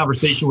I have a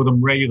conversation with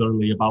him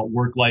regularly about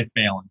work-life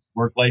balance,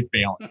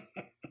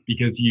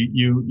 because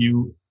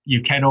you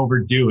can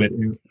overdo it.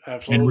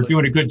 Absolutely. And we're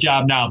doing a good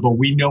job now, but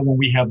we know when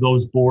we have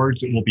those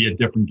boards, it will be a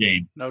different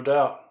game. No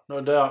doubt.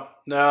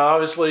 Now,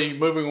 obviously,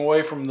 moving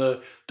away from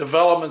the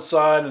development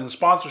side and the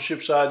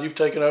sponsorship side, you've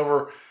taken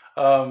over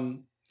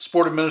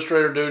sport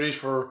administrator duties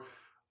for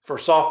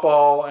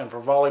softball and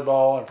for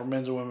volleyball and for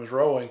men's and women's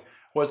rowing.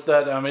 What's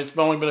that? I mean, it's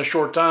only been a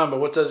short time,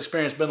 but what's that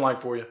experience been like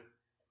for you?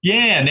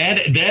 Yeah, and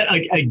that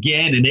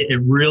again, and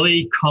it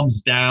really comes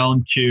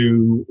down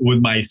to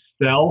with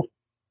myself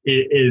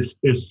is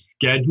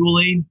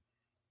scheduling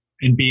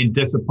and being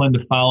disciplined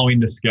to following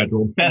the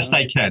schedule best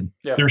I can.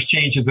 Yeah. There's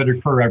changes that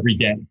occur every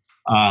day,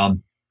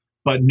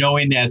 but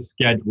knowing that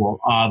schedule.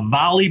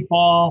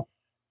 Volleyball,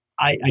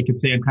 I could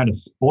say I'm kind of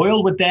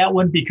spoiled with that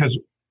one because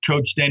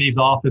Coach Denny's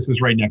office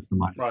is right next to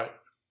mine. Right.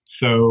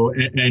 So,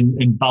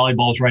 and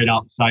volleyball's right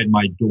outside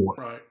my door.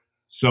 Right.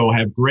 So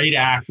have great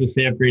access.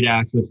 They have great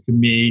access to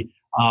me.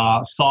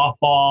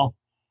 Softball,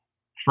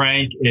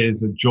 Frank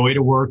is a joy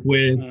to work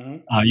with.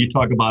 You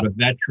talk about a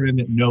veteran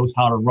that knows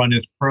how to run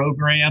his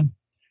program,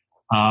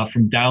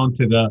 from down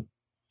to the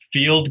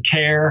field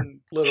care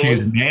to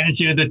the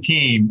managing of the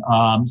team.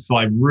 So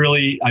I've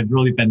really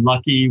been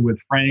lucky with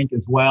Frank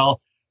as well.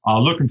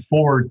 Looking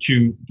forward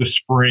to the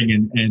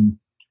spring and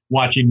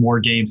watching more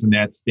games in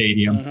that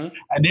stadium.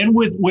 And then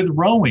with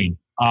rowing,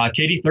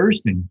 Katie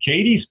Thurston.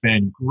 Katie's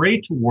been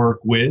great to work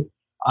with.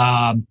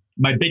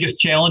 My biggest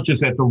challenge is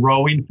that the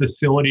rowing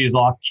facility is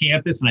off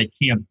campus and I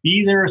can't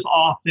be there as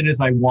often as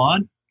I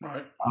want.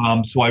 Right.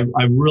 So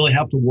I really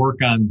have to work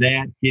on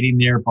that, getting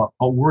there, but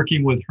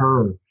working with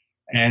her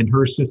and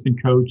her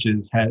assistant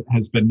coaches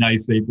has been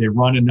nice. They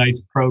run a nice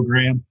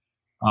program.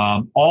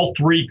 All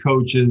three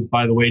coaches,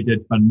 by the way,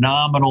 did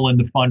phenomenal in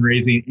the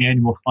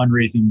annual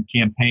fundraising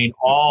campaign,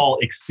 all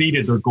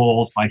exceeded their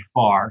goals by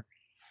far.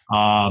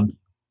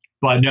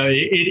 But no,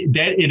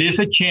 it is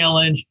a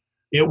challenge.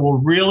 It will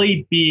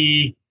really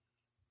be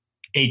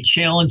a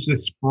challenge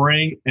this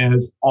spring,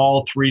 as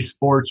all three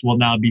sports will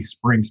now be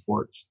spring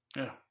sports.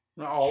 Yeah.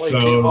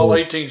 All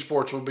 18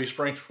 sports will be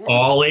spring sports.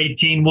 All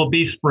 18 will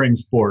be spring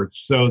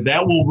sports. So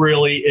that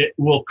it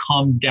will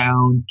come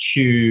down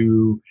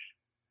to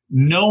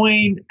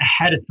knowing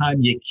ahead of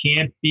time you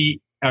can't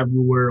be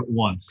everywhere at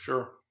once.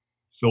 Sure.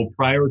 So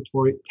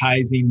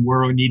prioritizing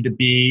where we need to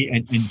be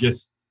and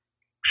just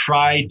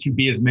try to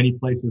be as many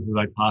places as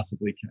I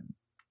possibly can.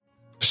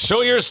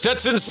 Show your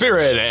Stetson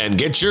spirit and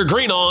get your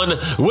green on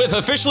with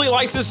officially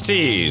licensed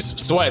tees,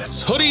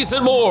 sweats, hoodies,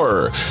 and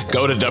more.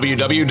 Go to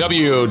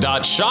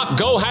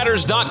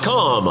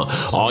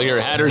www.shopgohatters.com. All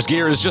your Hatters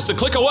gear is just a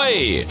click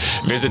away.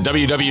 Visit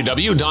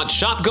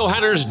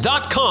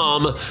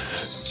www.shopgohatters.com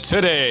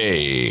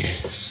today.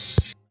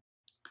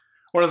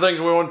 One of the things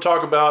we want to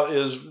talk about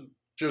is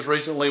just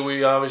recently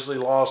we obviously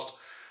lost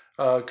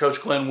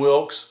Coach Glenn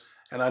Wilkes,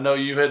 and I know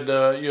you had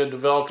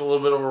developed a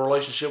little bit of a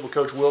relationship with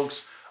Coach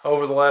Wilkes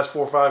over the last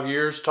 4 or 5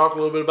 years. Talk a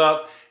little bit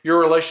about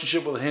your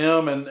relationship with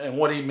him and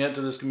what he meant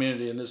to this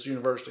community and this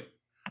university.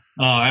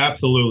 Oh,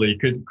 absolutely.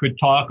 Could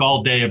talk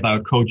all day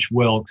about Coach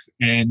Wilkes.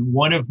 And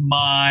one of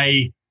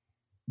my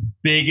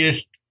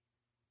biggest,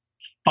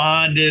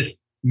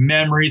 fondest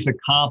memories,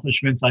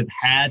 accomplishments I've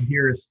had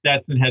here at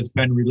Stetson has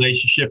been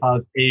relationship I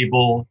was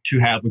able to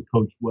have with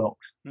Coach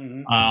Wilkes.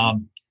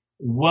 Mm-hmm.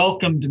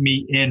 Welcomed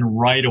me in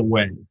right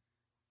away,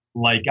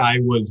 like I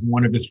was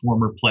one of his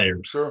former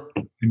players. Sure.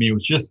 I mean, it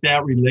was just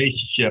that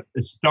relationship.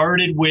 It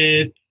started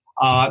with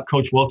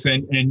Coach Wilkes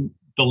and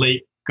the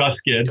late Gus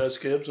Gibbs. Gus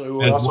Gibbs,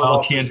 who also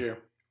lost this year.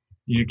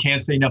 You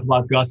can't say enough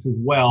about Gus as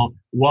well.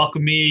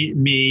 Welcome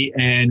me,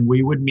 and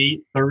we would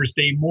meet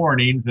Thursday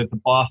mornings at the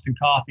Boston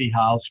Coffee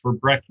House for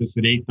breakfast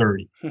at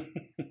 8:30.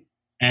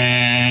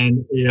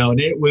 And,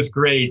 it was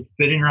great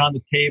sitting around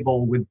the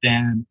table with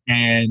them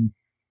and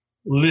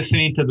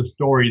listening to the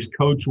stories.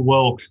 Coach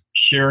Wilkes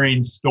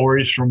sharing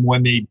stories from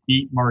when they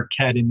beat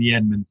Marquette in the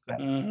Edmondson.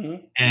 Mm-hmm.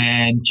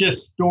 And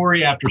just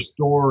story after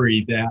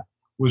story that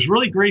was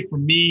really great for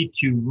me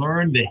to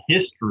learn the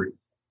history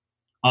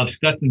of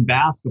Stetson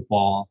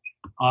basketball,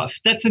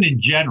 Stetson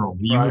in general,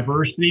 the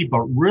university,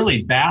 but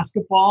really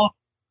basketball,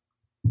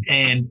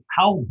 and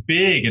how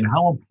big and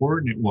how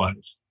important it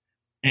was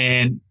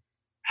and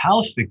how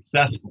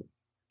successful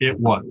it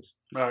was.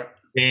 Right.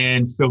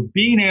 And so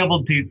being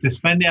able to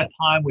spend that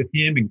time with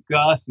him and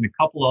Gus and a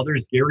couple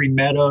others, Gary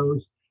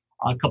Meadows,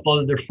 a couple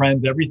of their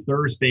friends every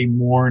Thursday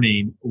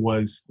morning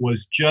was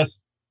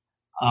just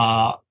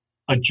a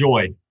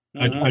joy,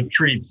 mm-hmm. a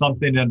treat,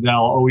 something that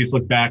I'll always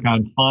look back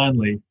on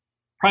fondly.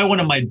 Probably one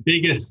of the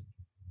biggest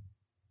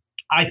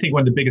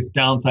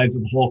downsides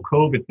of the whole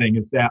COVID thing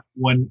is that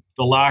when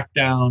the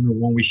lockdown or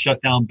when we shut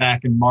down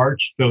back in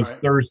March, those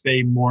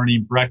Thursday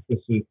morning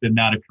breakfasts did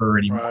not occur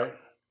anymore.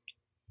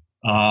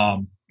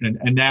 Right.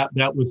 And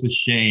that was a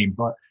shame,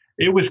 but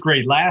it was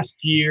great. Last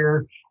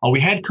year, we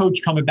had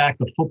Coach coming back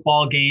to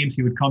football games.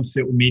 He would come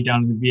sit with me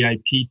down in the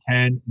VIP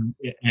tent,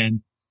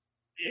 and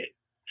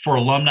for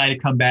alumni to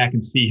come back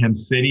and see him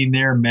sitting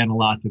there meant a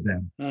lot to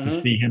them, mm-hmm. to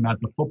see him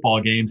at the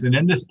football games. And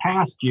then this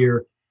past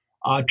year,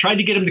 tried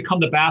to get him to come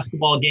to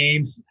basketball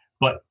games,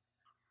 but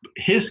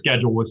his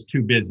schedule was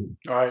too busy.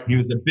 Right. He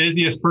was the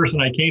busiest person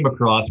I came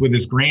across with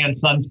his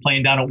grandsons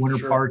playing down at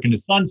Winter Park and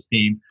his son's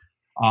team.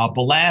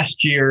 But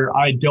last year,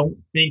 I don't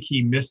think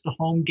he missed a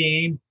home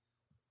game,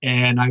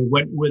 and I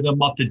went with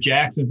him up to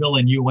Jacksonville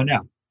and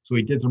UNF. So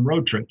he did some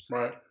road trips,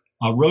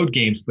 road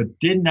games, but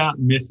did not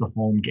miss a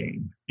home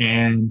game.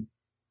 And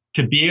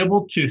to be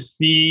able to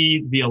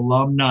see the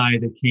alumni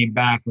that came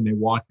back when they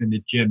walked in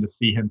the gym to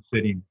see him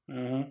sitting,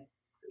 mm-hmm.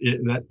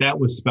 that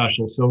was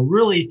special. So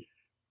really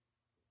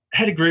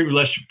had a great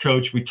relationship with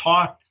Coach. We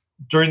talked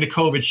during the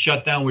COVID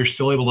shutdown. We were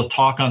still able to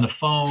talk on the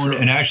phone.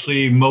 And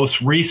actually,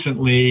 most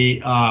recently,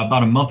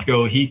 about a month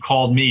ago, he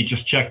called me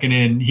just checking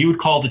in. He would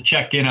call to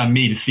check in on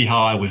me to see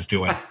how I was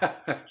doing.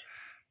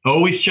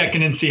 Always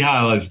checking in, see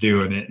how I was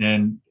doing.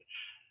 And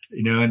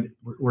and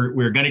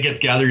we're going to get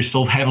together. He's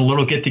still having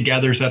little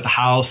get-togethers at the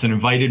house and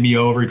invited me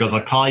over. He goes,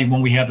 I'll call you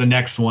when we have the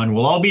next one.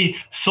 We'll all be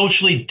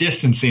socially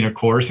distancing, of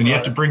course, and you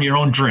have to bring your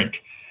own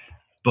drink.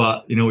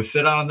 But, we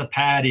sit out on the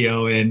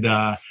patio, and,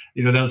 that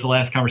was the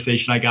last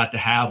conversation I got to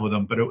have with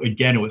him. But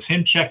it was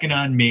him checking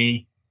on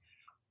me,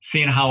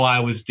 seeing how I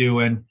was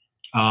doing,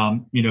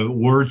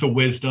 words of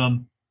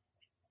wisdom.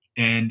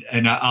 And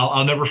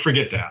I'll never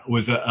forget that.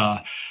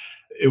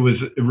 It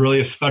was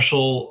really a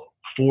special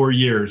 4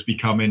 years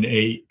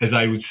becoming as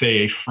I would say,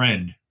 a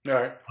friend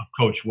of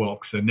Coach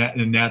Wilkes.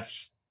 And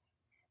that's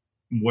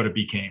what it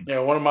became. Yeah,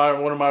 one of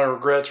my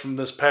regrets from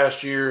this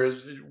past year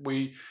is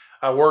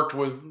talked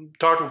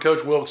with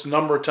Coach Wilkes a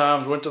number of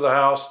times, went to the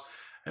house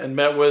and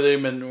met with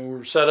him, and we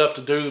were set up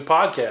to do the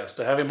podcast,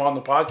 to have him on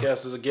the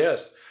podcast as a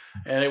guest.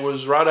 And it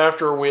was right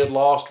after we had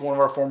lost one of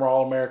our former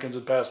All-Americans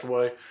had passed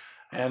away.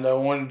 And I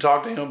wanted to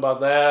talk to him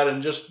about that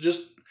and just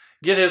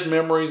get his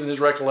memories and his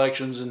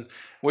recollections. And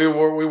we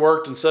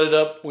worked and set it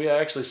up. We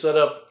actually set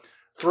up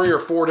 3 or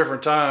 4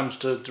 different times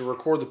to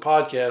record the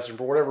podcast. And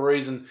for whatever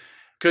reason,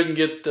 couldn't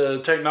get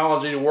the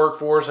technology to work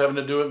for us, having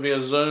to do it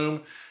via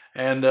Zoom.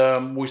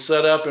 And we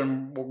set up,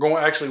 and we're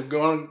going to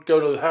go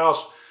to the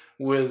house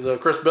with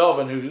Chris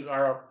Belvin, who's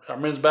our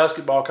men's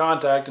basketball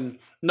contact and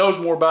knows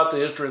more about the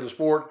history of the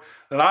sport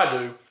than I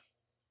do.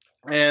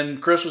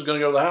 And Chris was going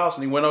to go to the house,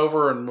 and he went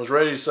over and was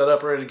ready to set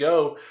up, ready to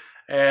go,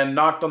 and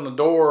knocked on the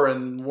door.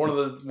 And one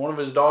of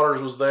his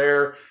daughters was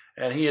there,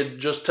 and he had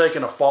just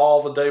taken a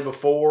fall the day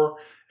before,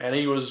 and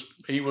he was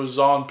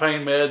on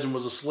pain meds and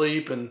was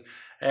asleep, and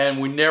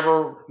we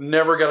never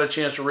got a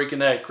chance to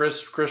reconnect.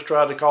 Chris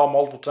tried to call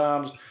multiple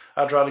times.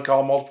 I tried to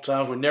call multiple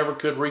times. We never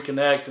could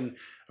reconnect, and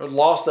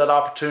lost that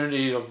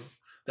opportunity of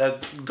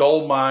that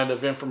gold mine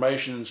of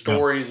information and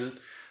stories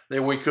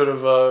that we could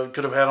have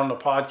had on the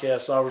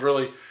podcast. So I was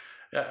really,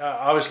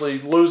 obviously,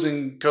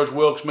 losing Coach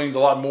Wilkes means a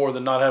lot more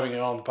than not having it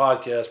on the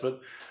podcast.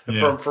 But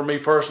for me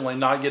personally,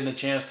 not getting a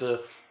chance to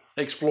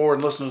explore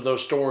and listen to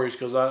those stories,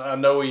 because I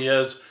know he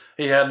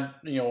had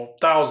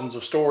thousands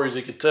of stories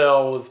he could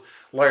tell with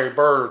Larry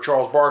Bird or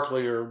Charles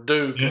Barkley or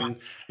Duke and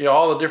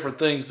all the different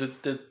things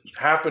that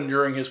happened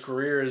during his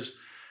career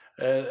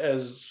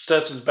as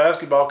Stetson's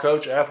basketball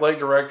coach, athletic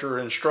director,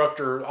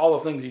 instructor, all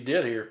the things he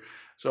did here.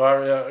 So I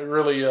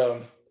really,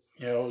 it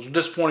was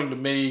disappointing to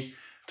me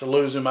to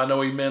lose him. I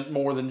know he meant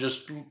more than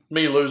just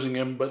me losing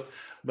him,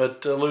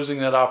 but losing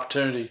that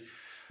opportunity.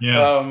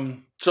 Yeah.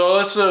 So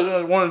let's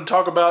wanted to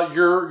talk about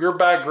your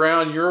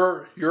background.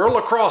 You're a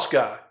lacrosse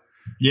guy.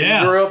 Yeah.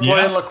 You grew up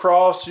playing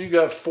lacrosse. You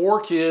got 4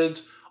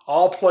 kids,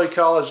 all played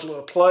college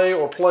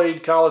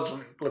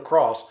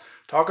lacrosse.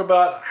 Talk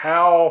about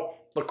how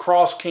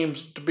lacrosse came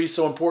to be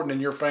so important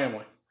in your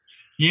family.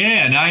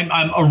 Yeah, and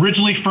I'm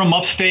originally from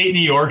upstate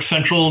New York,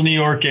 central New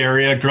York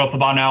area. Grew up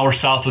about an hour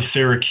south of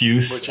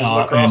Syracuse. Which is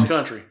lacrosse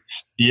country.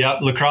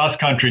 Yep, lacrosse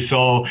country.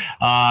 So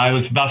I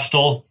was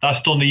Vestal,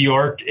 New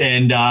York.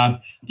 And,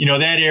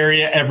 that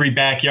area, every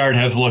backyard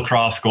has a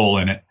lacrosse goal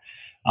in it.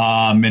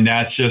 And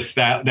that's just,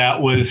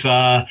 that was,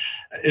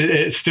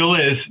 it still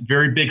is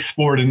very big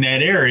sport in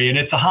that area, and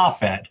it's a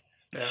hotbed.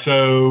 Yeah.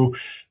 So,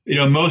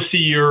 most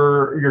of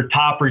your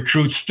top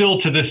recruits still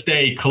to this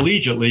day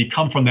collegiately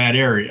come from that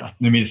area.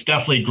 I mean, it's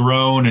definitely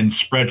grown and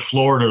spread.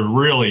 Florida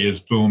really is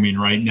booming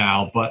right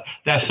now, but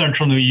that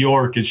central New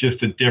York is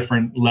just a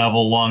different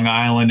level. Long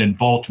Island and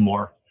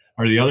Baltimore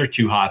are the other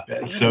 2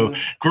 hotbeds. So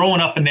growing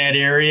up in that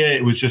area,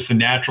 it was just a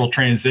natural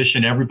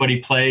transition.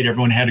 Everybody played,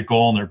 everyone had a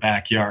goal in their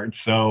backyard.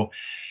 So,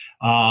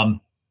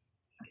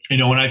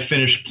 when I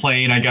finished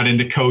playing, I got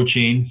into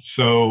coaching.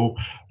 So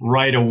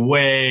right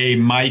away,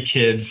 my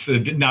kids,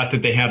 not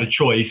that they had a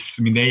choice.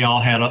 I mean, they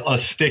all had a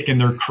stick in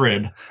their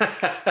crib.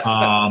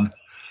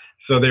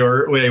 So they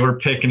were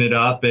picking it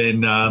up.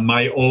 And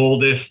my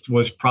oldest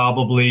was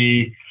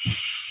probably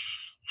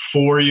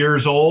 4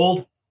 years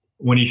old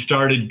when he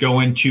started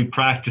going to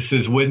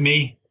practices with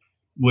me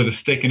with a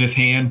stick in his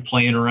hand,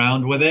 playing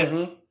around with it.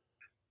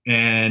 Mm-hmm.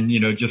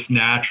 And, just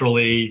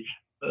naturally,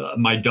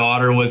 my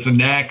daughter was the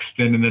next,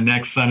 and then the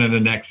next son and the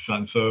next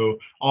son. So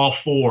all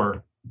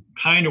 4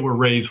 kind of were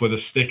raised with a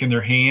stick in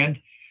their hand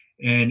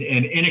and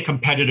in a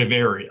competitive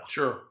area.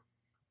 Sure.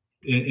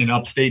 In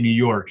upstate New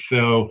York.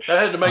 So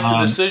that had to make the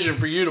decision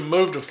for you to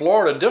move to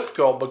Florida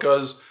difficult,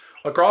 because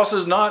lacrosse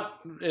is not,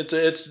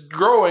 it's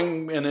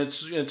growing and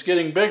it's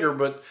getting bigger,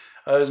 but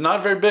it's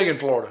not very big in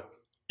Florida.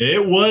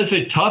 It was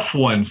a tough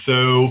one.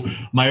 So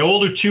my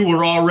older 2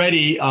 were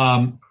already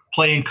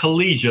playing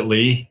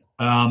collegiately.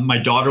 My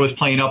daughter was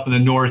playing up in the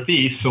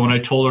Northeast. So when I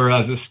told her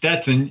as a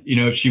Stetson,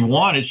 if she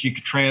wanted, she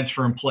could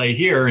transfer and play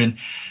here. And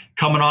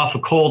coming off a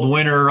cold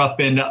winter up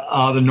in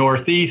the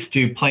Northeast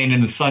to playing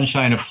in the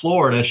sunshine of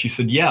Florida, she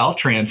said, yeah, I'll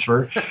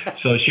transfer.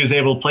 So she was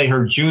able to play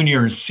her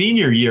junior and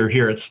senior year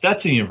here at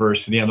Stetson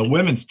University on the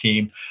women's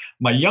team.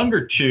 My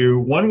younger 2,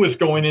 one was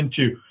going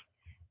into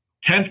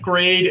 10th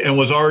grade and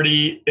was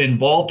already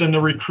involved in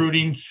the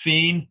recruiting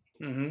scene,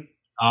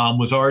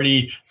 was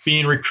already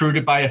being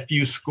recruited by a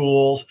few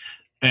schools.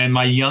 And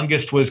my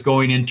youngest was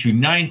going into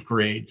 9th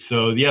grade.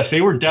 So, yes, they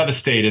were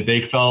devastated.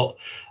 They felt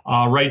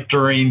right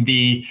during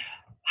the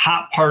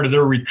hot part of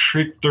their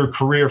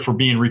career for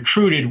being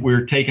recruited, we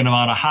were taking them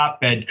on a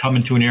hotbed,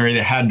 coming to an area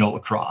that had no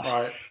lacrosse.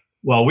 Right.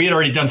 Well, we had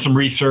already done some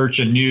research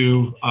and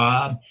knew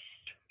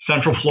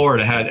Central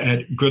Florida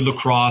had good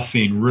lacrosse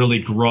scene really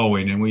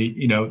growing. And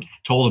we,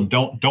 told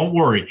them, don't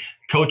worry.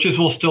 Coaches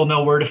will still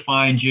know where to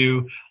find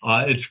you.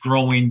 It's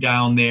growing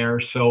down there.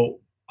 So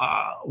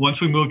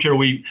once we moved here,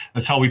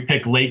 that's how we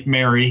picked Lake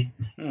Mary,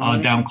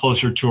 down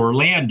closer to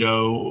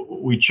Orlando.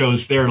 We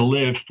chose there to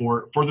live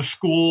for the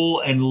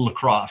school and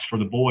lacrosse for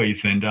the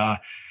boys. And,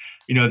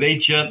 they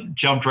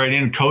jumped right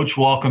in. Coach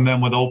welcomed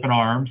them with open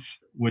arms,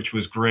 which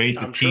was great.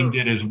 The team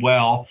did as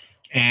well.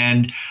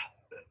 And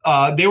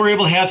they were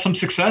able to have some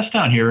success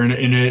down here.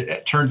 And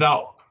it turns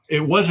out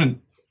it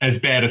wasn't as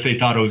bad as they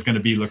thought it was going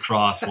to be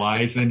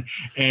lacrosse-wise.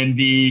 and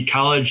the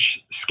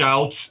college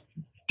scouts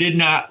did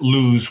not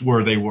lose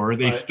where they were.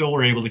 They still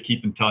were able to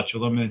keep in touch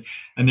with them,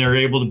 and they're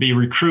able to be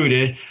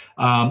recruited.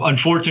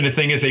 Unfortunate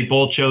thing is they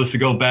both chose to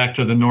go back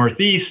to the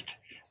Northeast.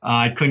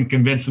 I couldn't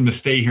convince them to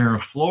stay here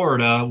in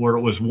Florida, where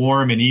it was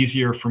warm and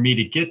easier for me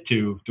to get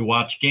to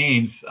watch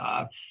games.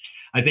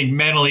 I think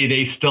mentally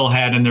they still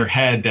had in their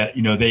head that,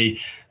 they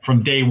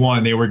from day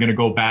one, they were going to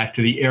go back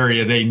to the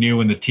area they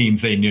knew and the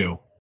teams they knew.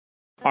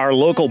 Our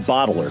local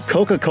bottler,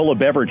 Coca-Cola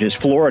Beverages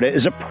Florida,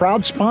 is a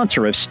proud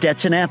sponsor of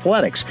Stetson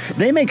Athletics.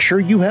 They make sure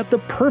you have the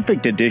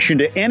perfect addition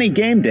to any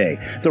game day,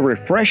 the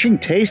refreshing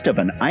taste of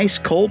an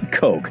ice-cold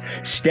Coke.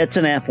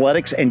 Stetson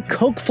Athletics and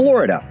Coke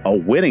Florida, a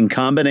winning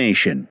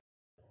combination.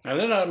 And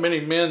there are not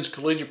many men's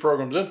collegiate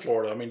programs in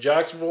Florida. I mean,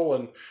 Jacksonville,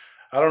 and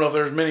I don't know if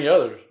there's many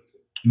others.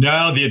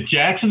 No,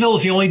 Jacksonville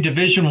is the only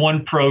Division I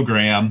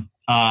program.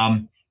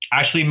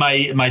 Actually,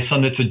 my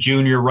son that's a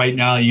junior right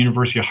now at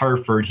University of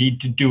Hartford, he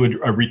did do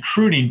a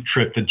recruiting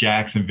trip to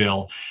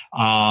Jacksonville,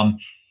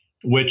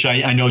 which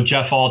I know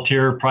Jeff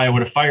Altier probably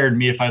would have fired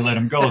me if I let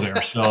him go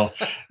there. So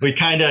we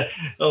kind of,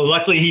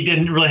 luckily he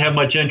didn't really have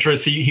much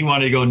interest. He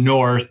wanted to go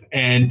north,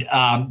 and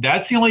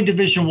that's the only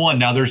Division I.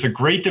 Now there's a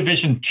great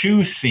Division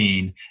II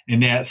scene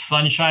in that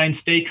Sunshine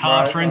State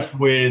Conference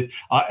with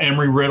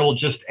Embry-Riddle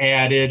just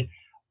added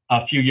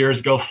a few years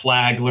ago,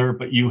 Flagler,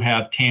 but you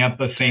have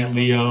Tampa, St.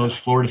 Leo's,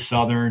 Florida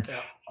Southern,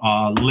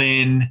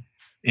 Lynn,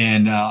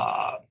 and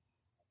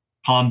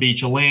Palm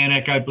Beach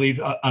Atlantic, I believe,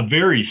 a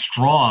very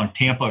strong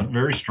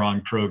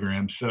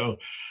program. So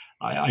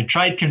I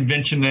tried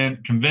convincing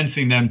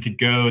them to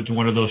go to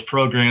one of those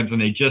programs,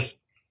 and they just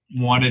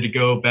wanted to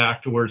go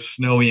back to where it's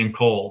snowy and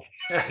cold.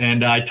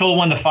 And I told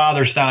one of the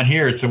fathers down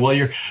here, I said, well,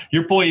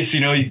 your boys,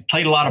 you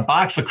played a lot of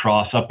box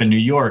lacrosse up in New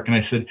York. And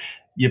I said,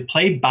 you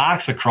play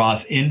box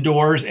lacrosse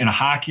indoors in a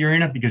hockey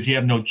arena because you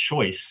have no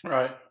choice.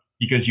 Right.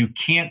 Because you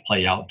can't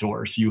play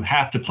outdoors. You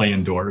have to play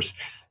indoors.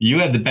 You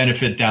have the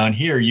benefit down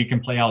here. You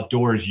can play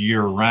outdoors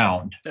year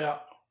round. Yeah.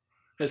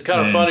 It's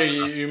kind of funny.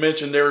 You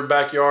mentioned every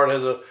backyard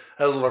has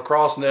a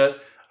lacrosse net.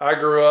 I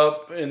grew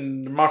up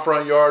and my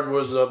front yard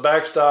was a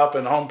backstop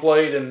and home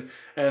plate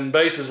and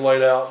bases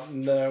laid out.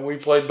 And we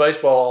played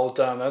baseball all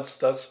the time.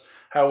 That's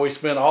how we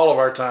spent all of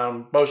our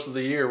time. Most of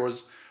the year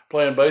was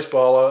playing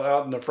baseball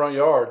out in the front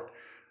yard.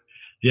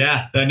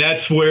 Yeah, and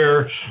that's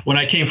where, when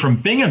I came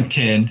from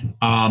Binghamton,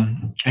 I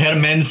had a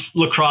men's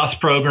lacrosse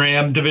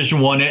program,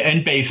 Division I,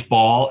 and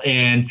baseball.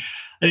 And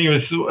I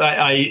think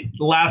I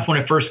laughed when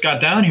I first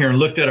got down here and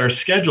looked at our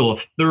schedule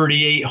of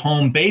 38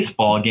 home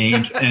baseball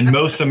games, and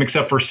most of them,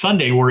 except for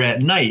Sunday, were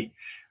at night.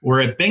 Where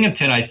at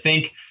Binghamton, I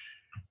think,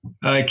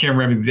 I can't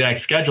remember the exact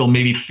schedule,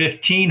 maybe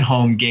 15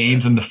 home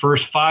games, and the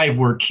first 5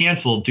 were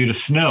canceled due to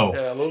snow.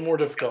 Yeah, a little more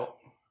difficult.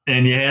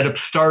 And you had to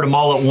start them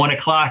all at 1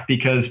 o'clock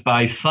because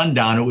by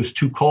sundown it was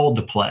too cold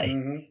to play.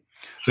 Mm-hmm.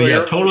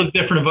 So totally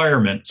different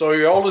environment. So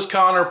your oldest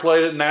Connor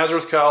played at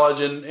Nazareth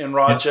College in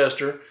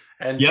Rochester,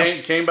 and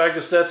came back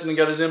to Stetson and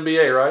got his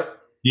MBA, right?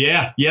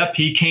 Yeah,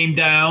 he came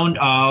down,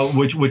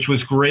 which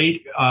was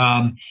great.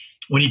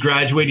 When he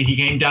graduated, he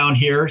came down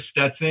here,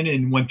 Stetson,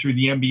 and went through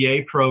the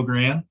MBA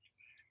program.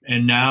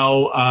 And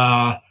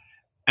now,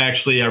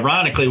 actually,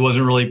 ironically, it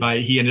wasn't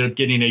really he ended up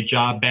getting a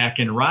job back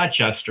in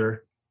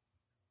Rochester,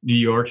 New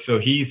York. So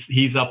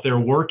he's up there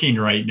working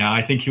right now.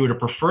 I think he would have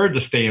preferred to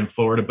stay in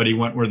Florida, but he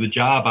went where the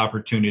job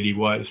opportunity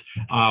was,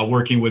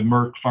 working with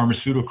Merck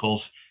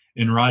Pharmaceuticals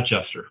in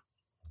Rochester.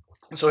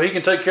 So he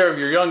can take care of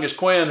your youngest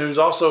Quinn, who's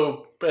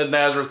also at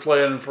Nazareth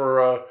playing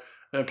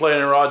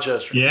in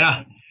Rochester.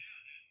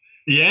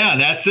 Yeah,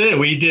 that's it.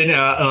 We did.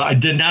 I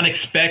did not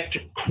expect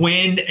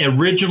Quinn.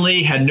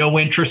 Originally had no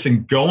interest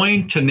in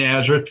going to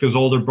Nazareth because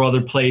older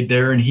brother played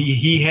there, and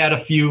he had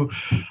a few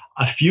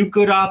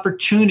good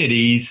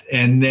opportunities,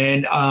 and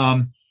then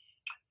out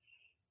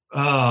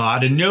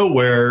of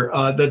nowhere,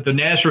 the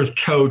Nazareth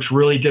coach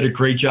really did a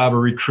great job of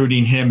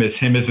recruiting him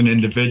as an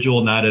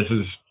individual, not as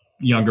his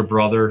younger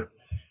brother,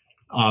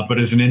 but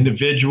as an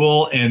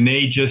individual. And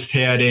they just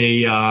had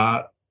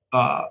a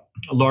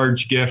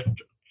large gift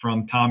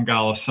from Tom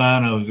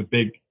Golisano, who's a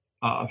big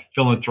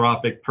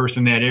philanthropic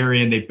person in that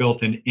area, and they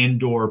built an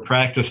indoor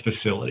practice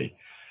facility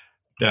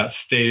that's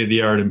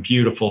state-of-the-art and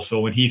beautiful. So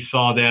when he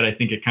saw that, I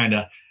think it kind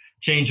of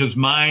changed his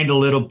mind a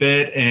little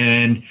bit.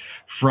 And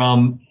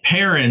from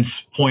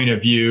parents' point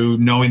of view,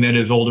 knowing that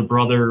his older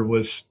brother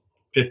was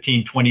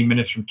 15, 20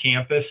 minutes from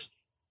campus,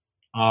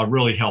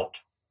 really helped.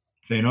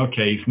 Saying,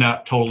 okay, he's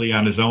not totally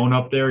on his own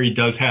up there. He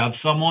does have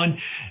someone.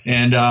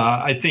 And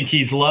I think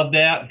he's loved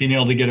that, being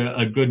able to get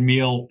a good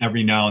meal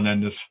every now and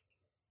then this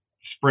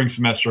spring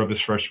semester of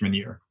his freshman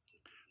year.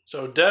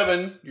 So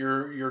Devin,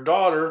 your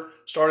daughter,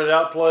 started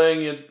out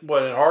playing in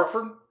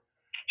Hartford?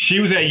 She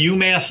was at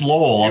UMass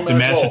Lowell up in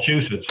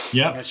Massachusetts.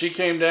 Yeah. And she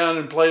came down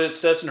and played at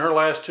Stetson her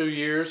last 2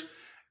 years.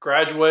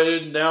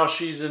 graduated. Now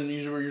she's in.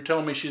 You're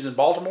telling me she's in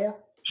Baltimore.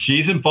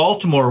 She's in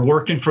Baltimore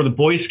working for the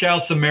Boy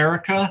Scouts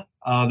America,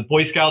 the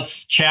Boy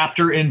Scouts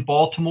chapter in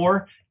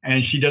Baltimore,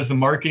 and she does the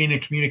marketing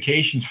and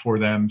communications for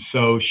them.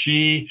 So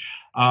she,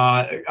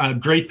 a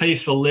great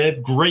place to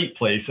live, great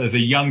place as a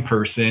young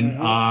person.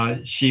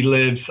 Mm-hmm. She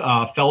lives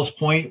Fells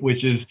Point,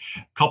 which is a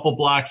couple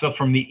blocks up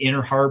from the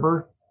Inner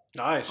Harbor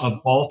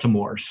of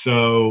Baltimore.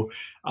 So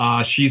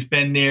she's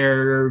been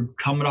there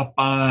coming up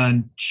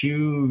on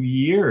 2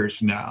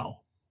 years now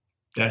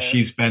that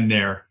she's been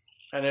there.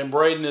 And then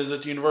Braden is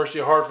at the University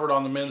of Hartford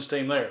on the men's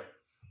team there.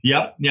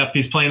 Yep.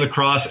 He's playing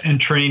lacrosse,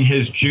 entering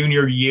his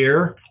junior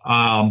year,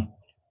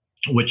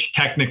 which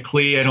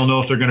technically I don't know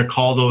if they're going to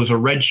call those a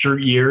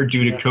redshirt year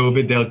due to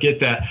COVID. They'll get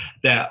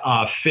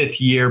that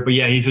fifth year. But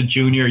yeah, he's a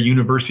junior at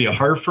University of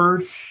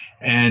Hartford,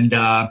 and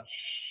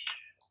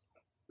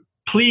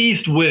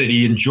pleased with it.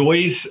 He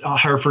enjoys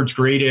Hartford's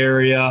great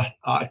area,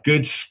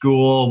 good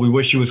school. We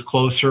wish it was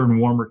closer and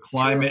warmer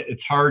climate. Sure.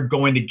 It's hard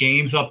going to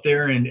games up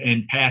there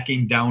and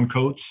packing down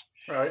coats.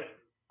 Right.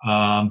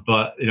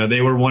 But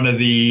they were one of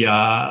the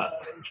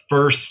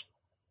first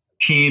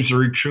teams to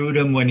recruit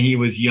him when he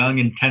was young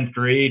in 10th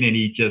grade, and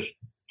he just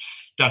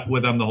stuck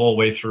with them the whole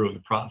way through the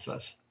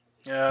process.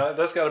 Yeah,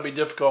 that's got to be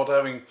difficult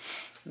having,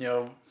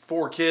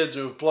 4 kids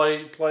who have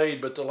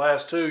played, but the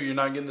last 2 you're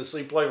not getting to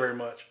see play very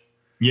much.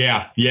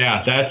 Yeah,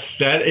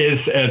 that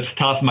is as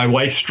tough. My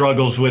wife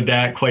struggles with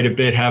that quite a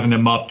bit, having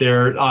them up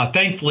there.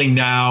 Thankfully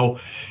now,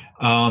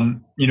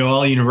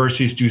 all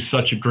universities do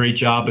such a great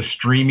job of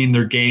streaming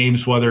their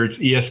games, whether it's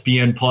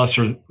ESPN Plus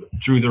or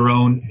through their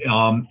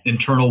own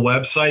internal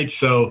website.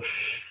 So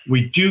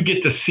we do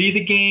get to see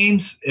the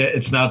games.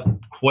 It's not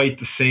quite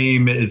the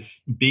same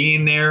as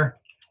being there.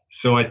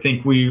 So I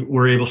think we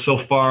were able so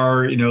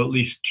far, at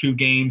least 2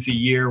 games a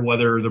year,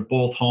 whether they're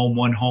both home,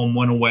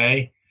 one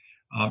away.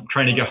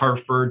 Trying to get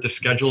Hartford to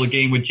schedule a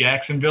game with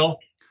Jacksonville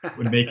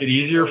would make it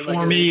easier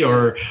for me,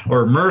 or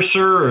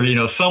Mercer,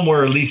 or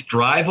somewhere at least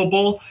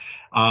drivable.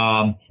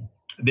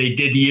 They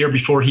did the year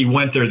before he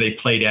went there, they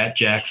played at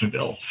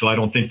Jacksonville, so I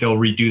don't think they'll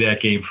redo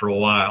that game for a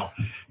while.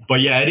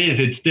 But yeah,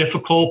 it's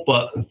difficult,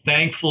 but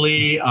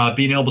thankfully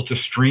being able to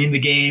stream the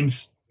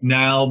games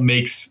now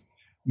makes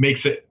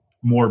it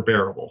more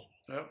bearable.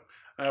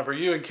 Yep. For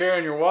you and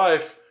Karen, your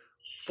wife,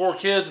 4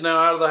 kids now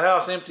out of the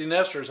house, empty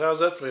nesters, how's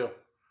that feel?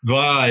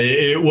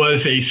 It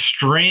was a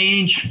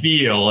strange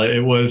feel. It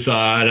was,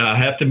 I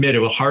have to admit, it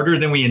was harder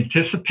than we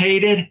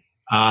anticipated.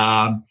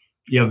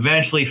 You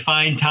eventually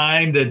find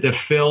time to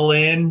fill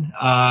in.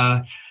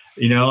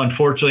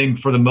 Unfortunately,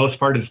 for the most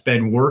part, it's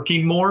been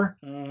working more,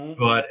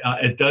 but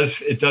it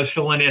does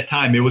fill in that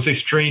time. It was a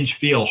strange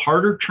feel,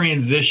 harder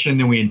transition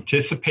than we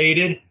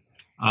anticipated.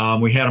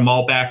 We had them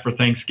all back for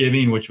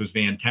Thanksgiving, which was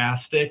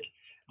fantastic.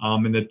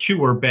 And the 2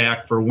 were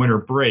back for winter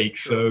break.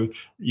 So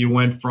you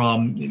went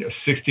from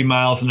 60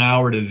 miles an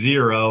hour to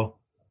 0,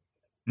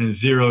 and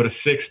 0 to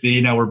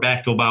 60. Now we're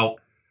back to about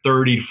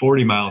 30 to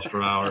 40 miles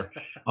per hour.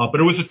 But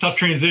it was a tough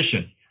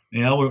transition.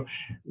 We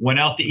went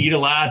out to eat a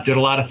lot, did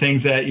a lot of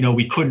things that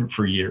we couldn't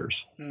for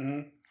years.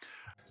 Mm-hmm.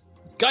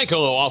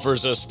 Geico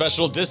offers a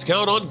special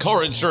discount on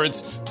car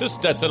insurance to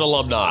Stetson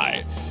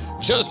alumni.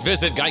 Just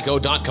visit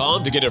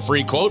geico.com to get a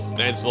free quote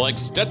and select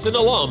Stetson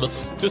alum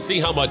to see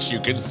how much you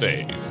can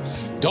save.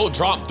 Don't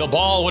drop the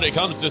ball when it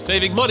comes to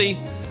saving money.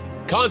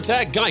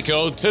 Contact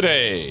Geico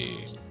today.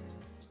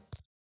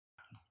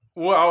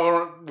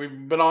 Well,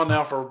 we've been on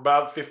now for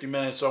about 50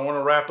 minutes, so I want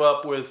to wrap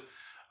up with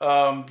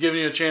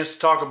giving you a chance to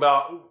talk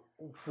about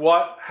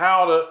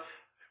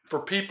for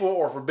people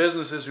or for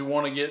businesses who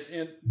want to get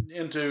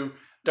into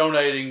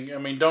donating. I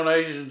mean,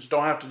 donations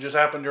don't have to just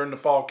happen during the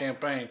fall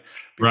campaign.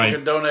 People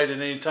can donate at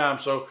any time.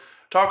 So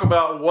talk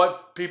about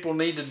what people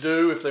need to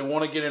do if they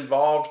want to get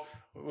involved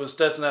with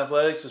Stetson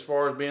Athletics as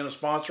far as being a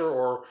sponsor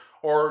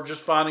or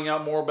just finding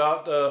out more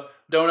about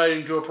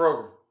donating to a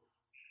program.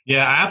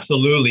 Yeah,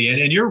 absolutely.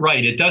 And you're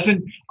right. It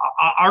doesn't,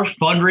 our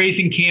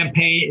fundraising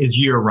campaign is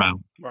year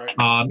round. Right.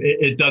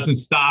 It doesn't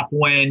stop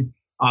when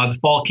the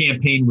fall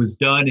campaign was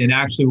done. And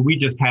actually we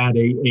just had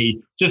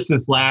just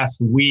this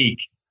last week,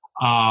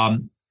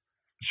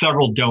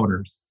 several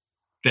donors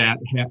that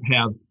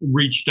have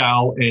reached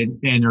out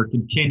and are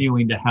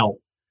continuing to help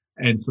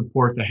and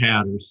support the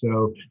Hatters.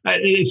 So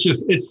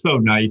it's so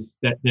nice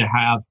to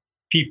have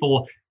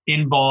people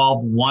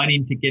involved,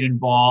 wanting to get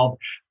involved.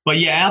 But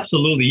yeah,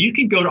 absolutely. You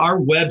can go to our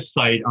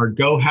website, our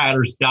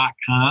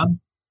gohatters.com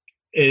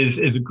is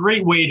a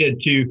great way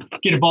to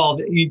get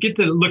involved. You get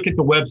to look at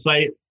the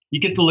website, you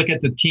get to look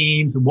at the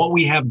teams and what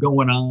we have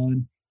going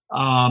on,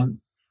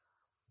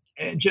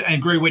 and a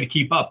great way to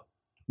keep up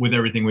with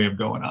everything we have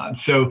going on.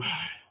 So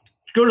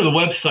go to the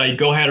website,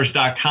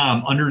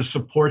 gohatters.com, under the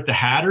Support the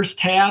Hatters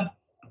tab.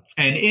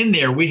 And in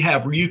there, we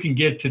have where you can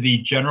give to the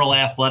General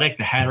Athletic,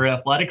 the Hatter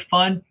Athletic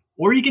Fund,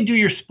 or you can do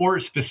your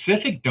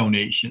sport-specific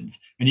donations,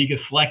 and you can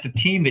select a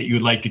team that you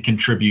would like to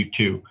contribute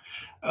to.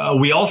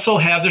 We also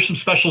there's some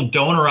special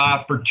donor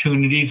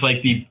opportunities,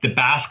 like the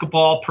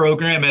basketball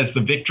program has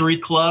the Victory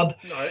Club.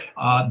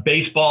 Right.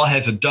 Baseball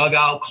has a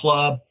Dugout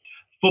Club.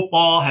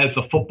 football has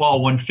the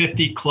Football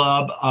 150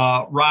 Club.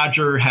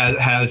 Roger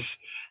has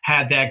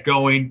had that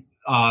going,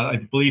 I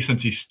believe,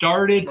 since he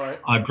started. Right.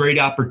 A great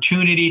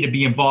opportunity to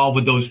be involved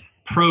with those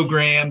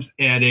programs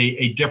at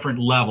a different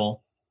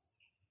level.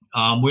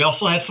 We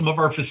also have some of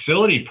our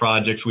facility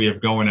projects we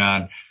have going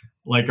on,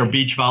 like our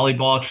beach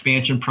volleyball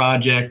expansion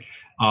project,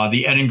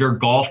 the Edinger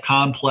Golf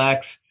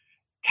Complex,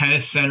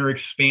 tennis center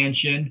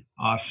expansion.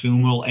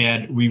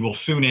 We will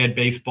soon add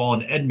baseball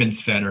and Edmond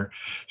Center.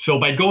 So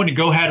by going to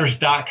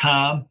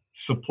GoHatters.com,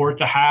 support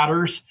the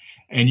Hatters,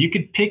 and you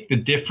can pick the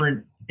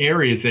different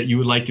areas that you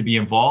would like to be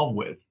involved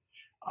with.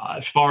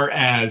 As far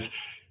as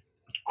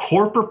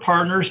corporate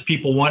partners,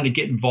 people wanting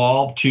to get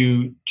involved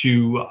to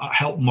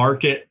help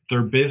market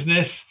their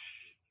business,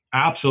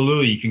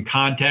 absolutely. You can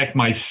contact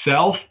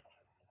myself,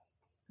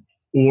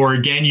 or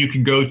again, you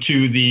can go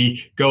to the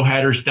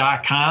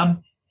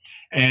GoHatters.com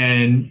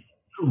and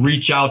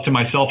reach out to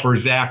myself or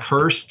Zach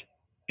Hurst,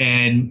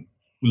 and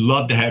we'd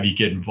love to have you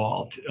get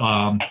involved.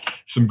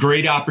 Some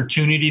great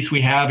opportunities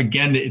we have.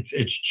 Again,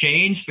 it's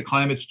changed. The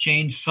climate's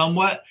changed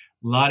somewhat.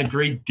 A lot of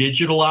great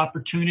digital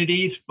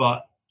opportunities,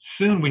 but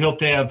soon we hope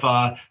to have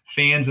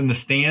fans in the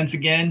stands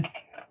again,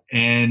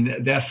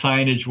 and that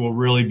signage will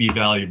really be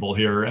valuable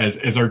here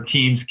as our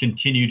teams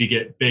continue to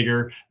get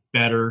bigger,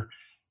 better,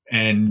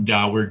 and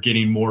we're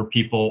getting more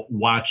people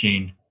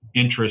watching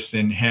interest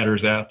in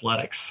Hatters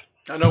athletics.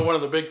 I know one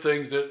of the big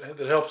things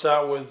that helps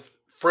out with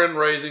friend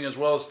raising as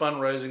well as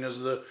fundraising is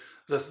the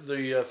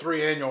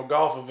 3 annual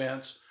golf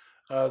events,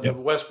 the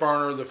West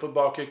Burner, the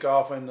football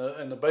kickoff, and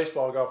the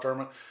baseball golf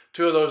tournament.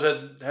 2 of those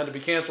had to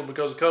be canceled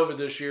because of COVID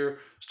this year.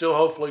 Still,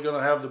 hopefully, going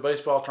to have the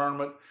baseball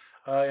tournament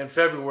in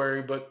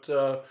February. But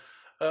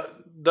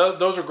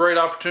those are great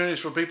opportunities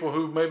for people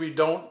who maybe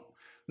don't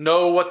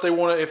know what they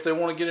want to, if they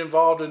want to get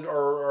involved in,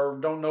 or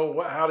don't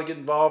know how to get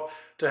involved,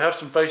 to have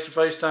some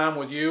face-to-face time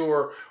with you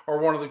or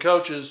one of the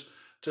coaches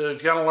to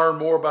kind of learn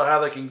more about how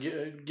they can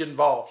get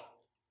involved.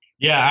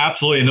 Yeah,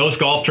 absolutely. And those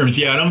golf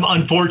tournaments, and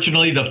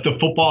unfortunately, the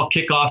football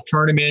kickoff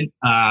tournament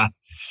had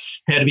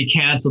to be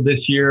canceled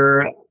this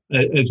year,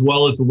 as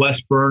well as the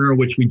West Burner,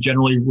 which we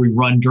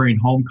run during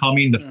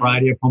homecoming, the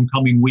Friday of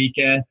homecoming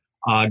weekend.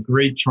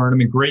 Great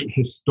tournament, great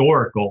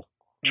historical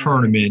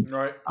tournament.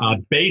 Right.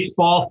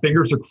 Baseball,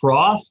 fingers are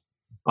crossed.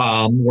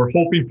 We're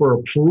hoping for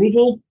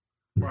approval.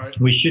 Right.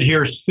 We should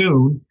hear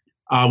soon.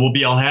 We'll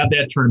be able to have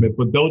that tournament.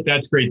 But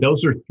that's great.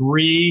 Those are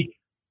 3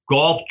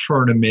 golf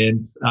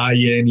tournaments.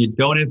 And you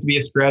don't have to be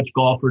a scratch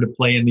golfer to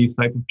play in these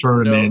type of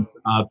tournaments.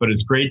 No. But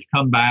it's great to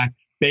come back.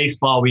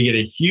 Baseball, we get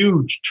a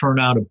huge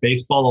turnout of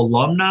baseball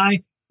alumni,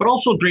 but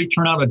also a great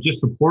turnout of just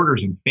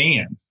supporters and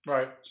fans.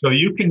 Right. So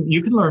you can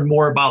learn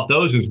more about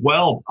those as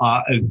well.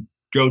 As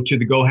go to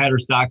the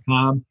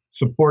GoHatters.com,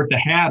 support the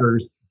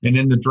Hatters, and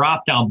in the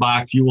drop-down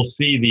box, you will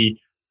see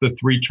the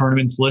 3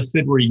 tournaments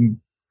listed where you can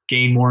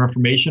gain more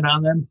information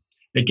on them.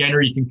 Again,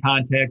 or you can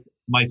contact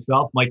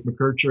myself, Mike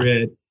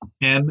McKercher, at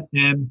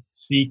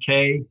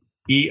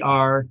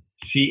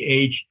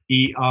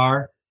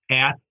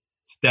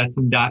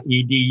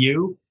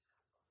mmckercher@stetson.edu,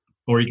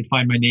 or you can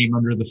find my name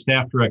under the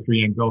staff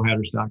directory on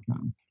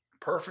GoHatters.com.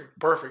 Perfect.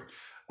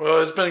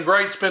 Well, it's been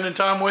great spending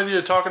time with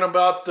you, talking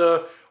about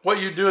what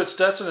you do at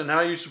Stetson and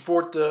how you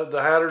support the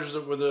Hatters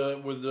with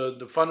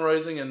the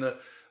fundraising and the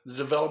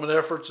development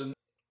efforts. And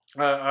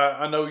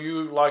I know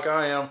you, like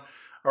I am,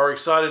 are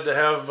excited to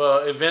have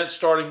events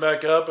starting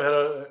back up.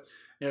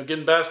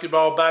 Getting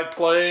basketball back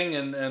playing,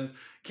 and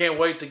can't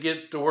wait to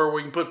get to where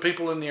we can put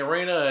people in the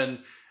arena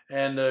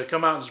and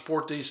come out and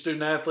support these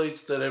student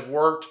athletes that have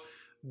worked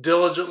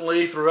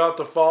diligently throughout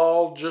the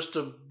fall just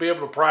to be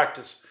able to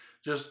practice,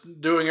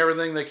 just doing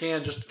everything they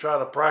can just to try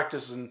to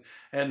practice and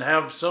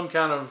have some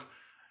kind of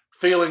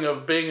feeling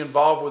of being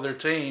involved with their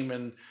team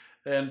and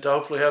to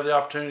hopefully have the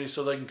opportunity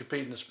so they can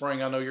compete in the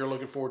spring. I know you're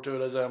looking forward to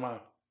it, as am I.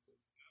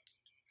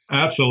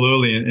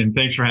 Absolutely. And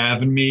thanks for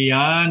having me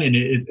on. And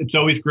it's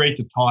always great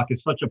to talk.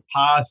 It's such a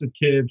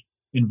positive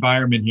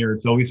environment here.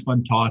 It's always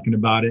fun talking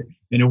about it.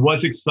 And it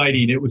was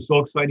exciting. It was so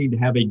exciting to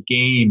have a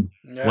game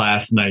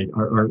last night,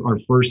 our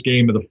first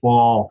game of the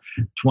fall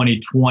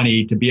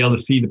 2020, to be able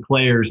to see the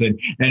players. And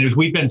as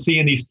we've been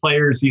seeing these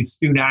players, these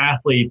student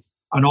athletes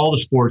on all the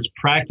sports,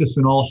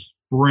 practicing all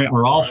spring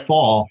or all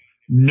fall,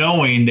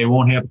 knowing they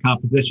won't have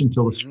competition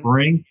till the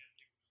spring.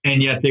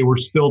 And yet they were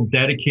still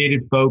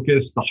dedicated,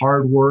 focused, the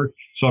hard work.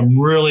 So I'm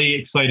really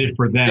excited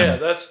for them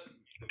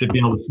to be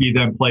able to see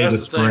them play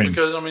this spring.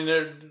 Because,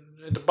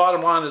 the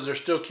bottom line is they're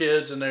still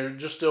kids and they're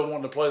just still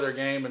wanting to play their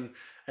game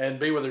and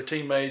be with their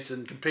teammates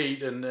and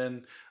compete.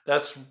 And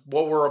that's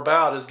what we're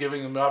about, is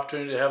giving them the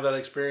opportunity to have that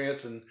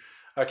experience. And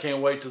I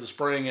can't wait to the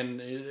spring. And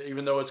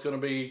even though it's going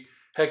to be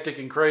hectic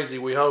and crazy,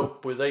 we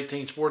hope, with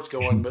 18 sports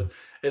going, but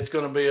it's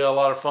going to be a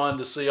lot of fun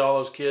to see all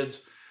those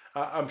kids.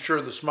 I'm sure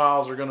the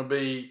smiles are going to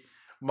be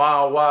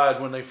mile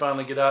wide when they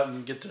finally get out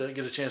and get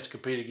a chance to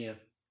compete again.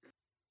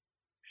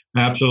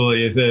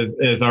 Absolutely.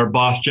 As our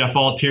boss Jeff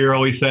Altier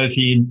always says,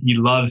 he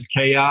loves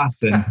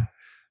chaos, and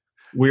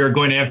we are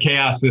going to have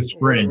chaos this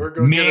spring.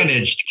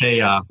 Managed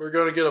chaos. We're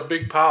going to get a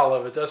big pile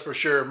of it, that's for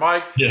sure.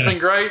 Mike, It's been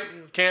great.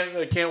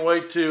 Can't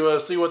wait to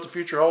see what the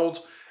future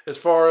holds as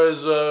far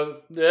as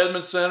the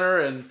Edmonds Center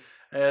and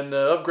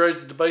upgrades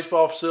to the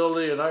baseball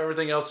facility and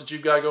everything else that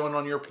you've got going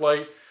on your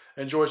plate.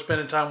 Enjoyed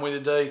spending time with you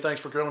today.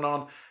 Thanks for coming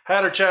on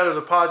Hatter Chatter,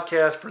 the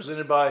podcast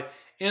presented by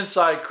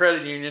Insight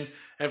Credit Union.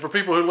 And for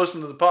people who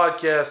listen to the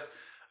podcast,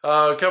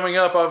 coming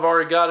up, I've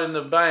already got in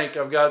the bank.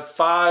 I've got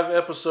 5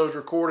 episodes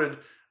recorded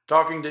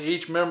talking to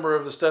each member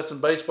of the Stetson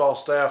baseball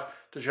staff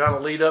to try to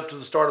lead up to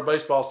the start of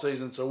baseball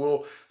season. So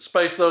we'll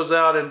space those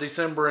out in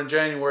December and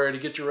January to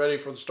get you ready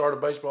for the start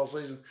of baseball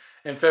season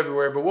in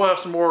February. But we'll have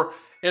some more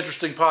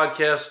interesting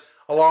podcasts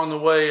along the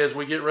way as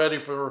we get ready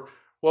for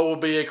what will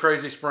be a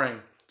crazy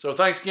spring. So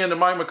thanks again to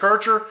Mike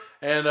McKercher,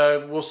 and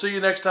we'll see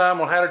you next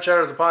time on Hatter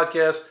Chatter, the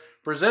podcast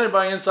presented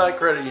by Insight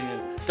Credit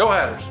Union. Go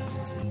Hatters!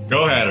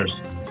 Go Hatters!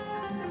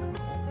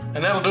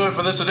 And that'll do it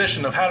for this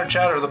edition of Hatter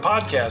Chatter, the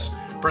podcast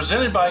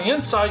presented by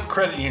Insight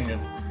Credit Union.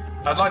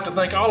 I'd like to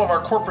thank all of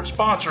our corporate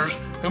sponsors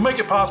who make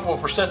it possible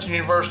for Stetson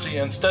University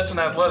and Stetson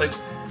Athletics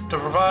to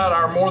provide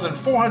our more than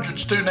 400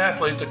 student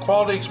athletes a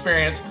quality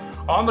experience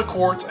on the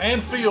courts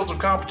and fields of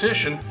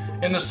competition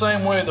in the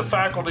same way the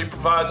faculty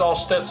provides all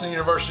Stetson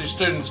University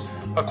students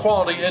a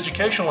quality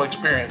educational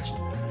experience.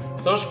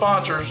 Those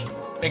sponsors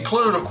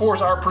include, of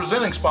course, our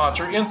presenting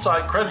sponsor,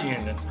 Insight Credit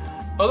Union.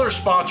 Other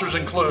sponsors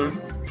include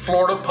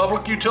Florida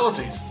Public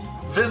Utilities.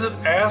 Visit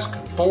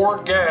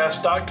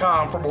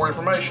ask4gas.com for more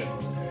information.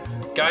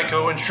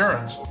 Geico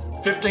Insurance.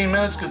 15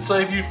 minutes could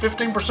save you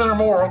 15% or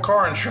more on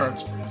car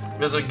insurance.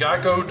 Visit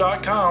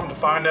geico.com to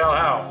find out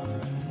how.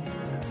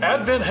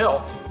 Advent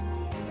Health.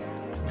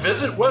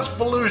 Visit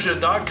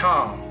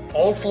westfallujah.com.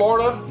 Old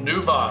Florida,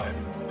 new vibe.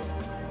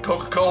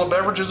 Coca-Cola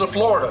Beverages of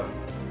Florida.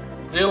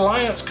 The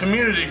Alliance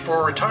Community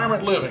for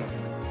Retirement Living.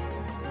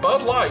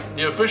 Bud Light,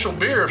 the official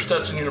beer of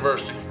Stetson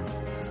University.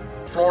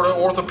 Florida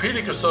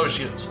Orthopedic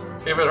Associates.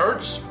 If it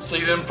hurts,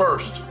 see them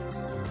first.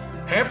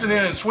 Hampton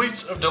Inn and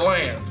Suites of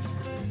DeLand.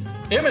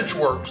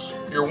 ImageWorks,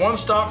 your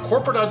one-stop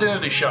corporate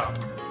identity shop.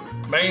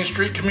 Main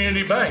Street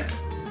Community Bank.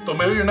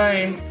 Familiar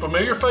name,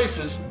 familiar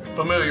faces,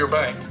 familiar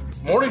bank.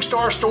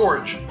 Morningstar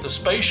Storage, the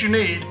space you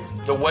need,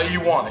 the way you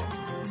want it.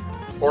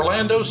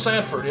 Orlando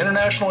Sanford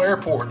International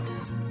Airport.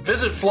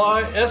 Visit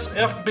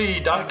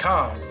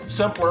flysfb.com.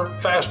 Simpler,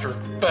 faster,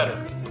 better.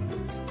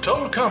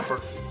 Total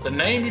Comfort, the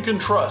name you can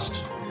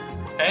trust.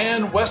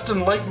 And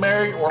Weston Lake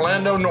Mary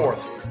Orlando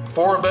North,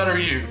 for a better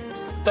you.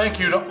 Thank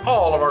you to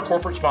all of our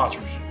corporate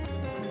sponsors.